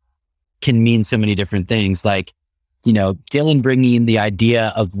itself can mean so many different things. Like, Dylan bringing in the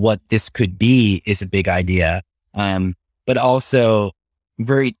idea of what this could be is a big idea. But also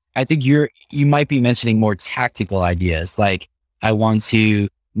I think you might be mentioning more tactical ideas. Like I want to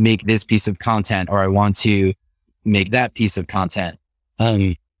make this piece of content, or I want to make that piece of content.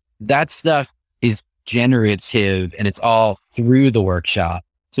 That stuff is generative and it's all through the workshop.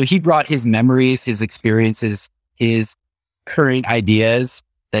 So he brought his memories, his experiences, his current ideas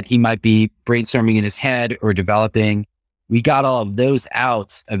that he might be brainstorming in his head or developing. We got all of those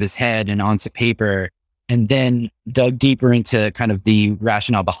out of his head and onto paper, and then dug deeper into kind of the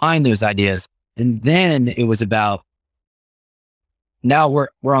rationale behind those ideas. And then it was about, now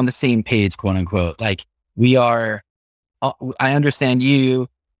we're on the same page, quote unquote. Like I understand you.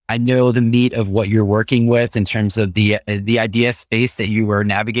 I know the meat of what you're working with in terms of the idea space that you were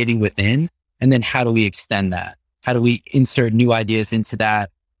navigating within. And then how do we extend that? How do we insert new ideas into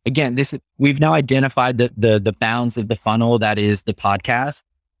that? Again, we've now identified the bounds of the funnel that is the podcast.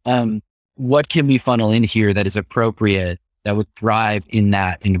 What can we funnel in here that is appropriate, that would thrive in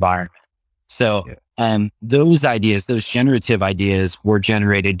that environment? So, those ideas, those generative ideas were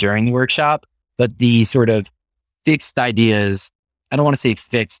generated during the workshop, but the sort of fixed ideas, I don't want to say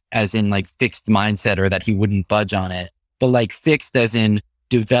fixed as in like fixed mindset or that he wouldn't budge on it, but like fixed as in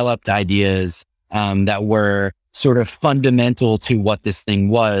developed ideas that were sort of fundamental to what this thing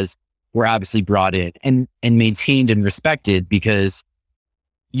was, were obviously brought in and maintained and respected, because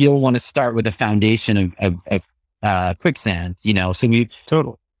you don't want to start with a foundation of quicksand, so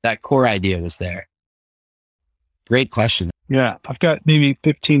Totally. that core idea was there. Great question. Yeah. I've got maybe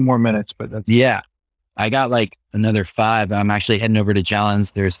 15 more minutes, but that's. Yeah. I got like another 5. I'm actually heading over to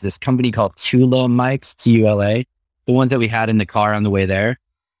John's. There's this company called Tula mics, Tula, the ones that we had in the car on the way there.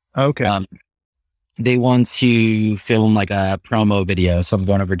 Okay. They want to film like a promo video. So I'm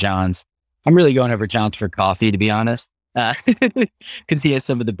going over John's. I'm really going over John's for coffee, to be honest, because he has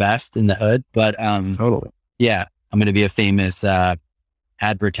some of the best in the hood. But Totally. yeah, I'm going to be a famous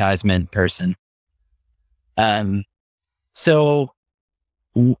advertisement person. So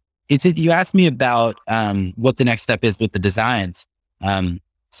you asked me about what the next step is with the designs.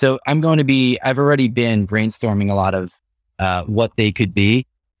 So I've already been brainstorming a lot of what they could be.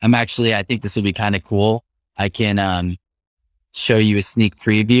 I think this would be kind of cool. I can show you a sneak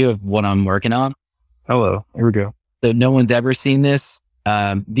preview of what I'm working on. Hello, here we go. So no one's ever seen this.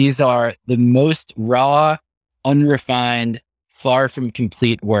 These are the most raw, unrefined, far from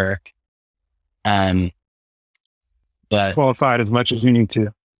complete work. But Qualified as much as you need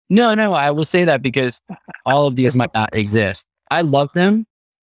to. No, I will say that because all of these might not exist. I love them,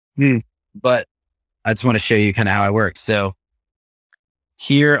 but I just want to show you kind of how I work. So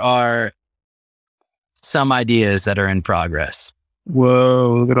here are some ideas that are in progress.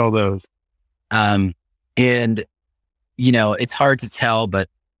 Whoa, look at all those. And it's hard to tell, but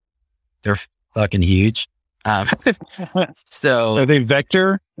they're fucking huge. So are they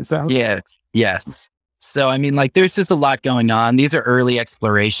vector? Is that? Yeah. Yes. So, I mean, like, there's just a lot going on. These are early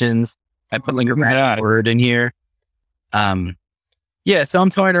explorations. I put like a random word in here. So I'm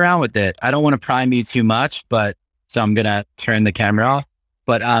toying around with it. I don't want to prime you too much, so I'm going to turn the camera off.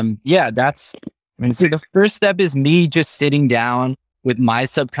 But so the first step is me just sitting down with my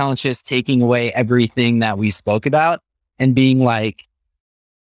subconscious, taking away everything that we spoke about and being like,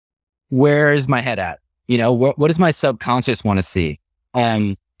 where is my head at? What does my subconscious want to see?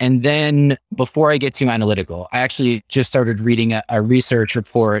 And then before I get too analytical, I actually just started reading a research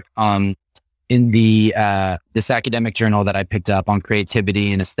report in this academic journal that I picked up on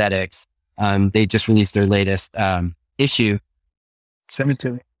creativity and aesthetics. They just released their latest issue. Send it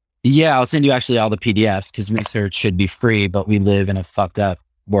to me. Yeah, I'll send you actually all the PDFs because research should be free, but we live in a fucked up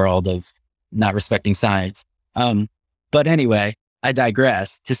world of not respecting science. But anyway, I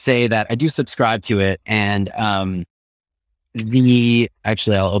digress to say that I do subscribe to it, and I'll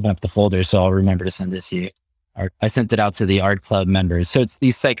open up the folder so I'll remember to send this to you. I sent it out to the art club members. So it's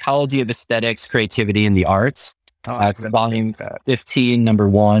the Psychology of Aesthetics, Creativity, and the Arts. It's volume 15, number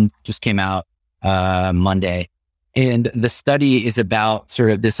 1, just came out Monday. And the study is about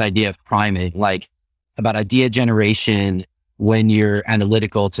sort of this idea of priming, like about idea generation when you're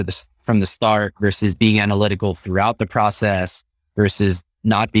analytical from the start versus being analytical throughout the process versus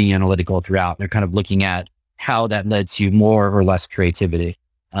not being analytical throughout. They're kind of looking at how that led to more or less creativity.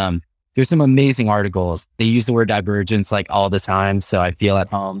 There's some amazing articles. They use the word divergence like all the time, so I feel at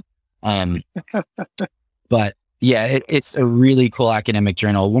home. But yeah, it's a really cool academic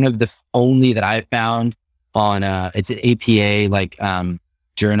journal. One of the only that I found on it's an APA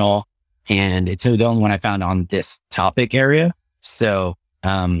journal, and it's the only one I found on this topic area. So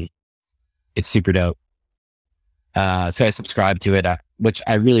it's super dope. So I subscribe to it, which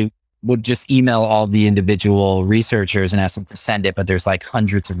I really would just email all the individual researchers and ask them to send it, but there's like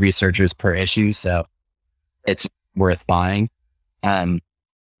hundreds of researchers per issue, so it's worth buying. Go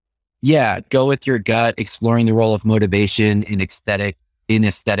with your gut. Exploring the role of motivation in aesthetic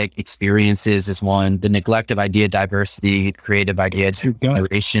experiences is one. The neglect of idea diversity, creative idea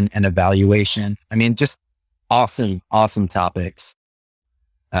generation and evaluation. I mean, just awesome topics.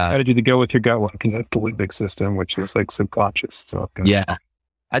 How did you go with your gut one? Because that's the limbic system, which is like subconscious. So yeah.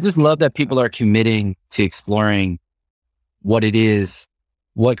 I just love that people are committing to exploring what it is,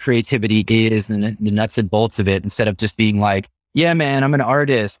 what creativity is, and the nuts and bolts of it, instead of just being like, yeah, man, I'm an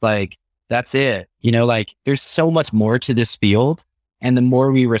artist. Like, that's it. Like, there's so much more to this field. And the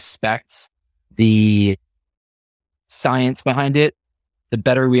more we respect the science behind it, the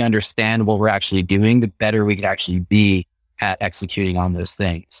better we understand what we're actually doing, the better we could actually be at executing on those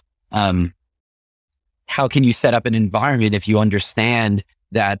things. How can you set up an environment if you understand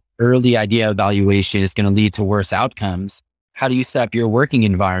that early idea evaluation is going to lead to worse outcomes? How do you set up your working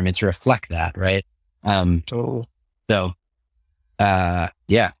environment to reflect that, right? Totally. So,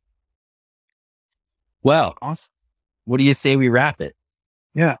 yeah. Well, Awesome. what do you say we wrap it?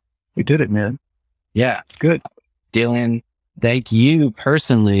 Yeah, we did it, man. Yeah. Good. Dylan, thank you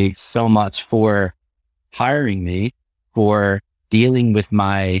personally so much for hiring me, for dealing with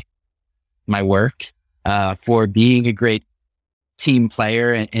my work, for being a great team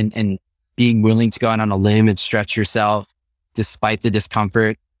player and being willing to go out on a limb and stretch yourself despite the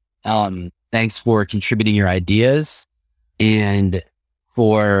discomfort. Thanks for contributing your ideas and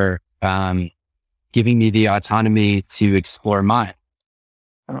for giving me the autonomy to explore mine.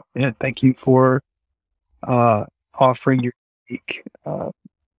 Yeah, thank you for offering your unique, what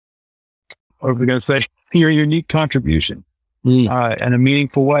are we going to say? Your unique contribution in a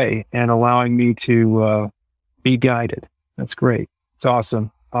meaningful way and allowing me to be guided. That's great. It's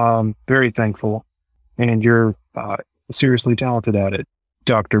awesome. Very thankful. And you're seriously talented at it,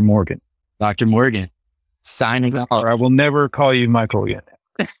 Dr. Morgan. Dr. Morgan, signing off. Or I will never call you Michael again.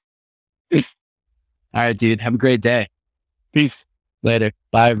 All right, dude. Have a great day. Peace. Later.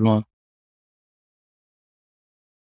 Bye, everyone.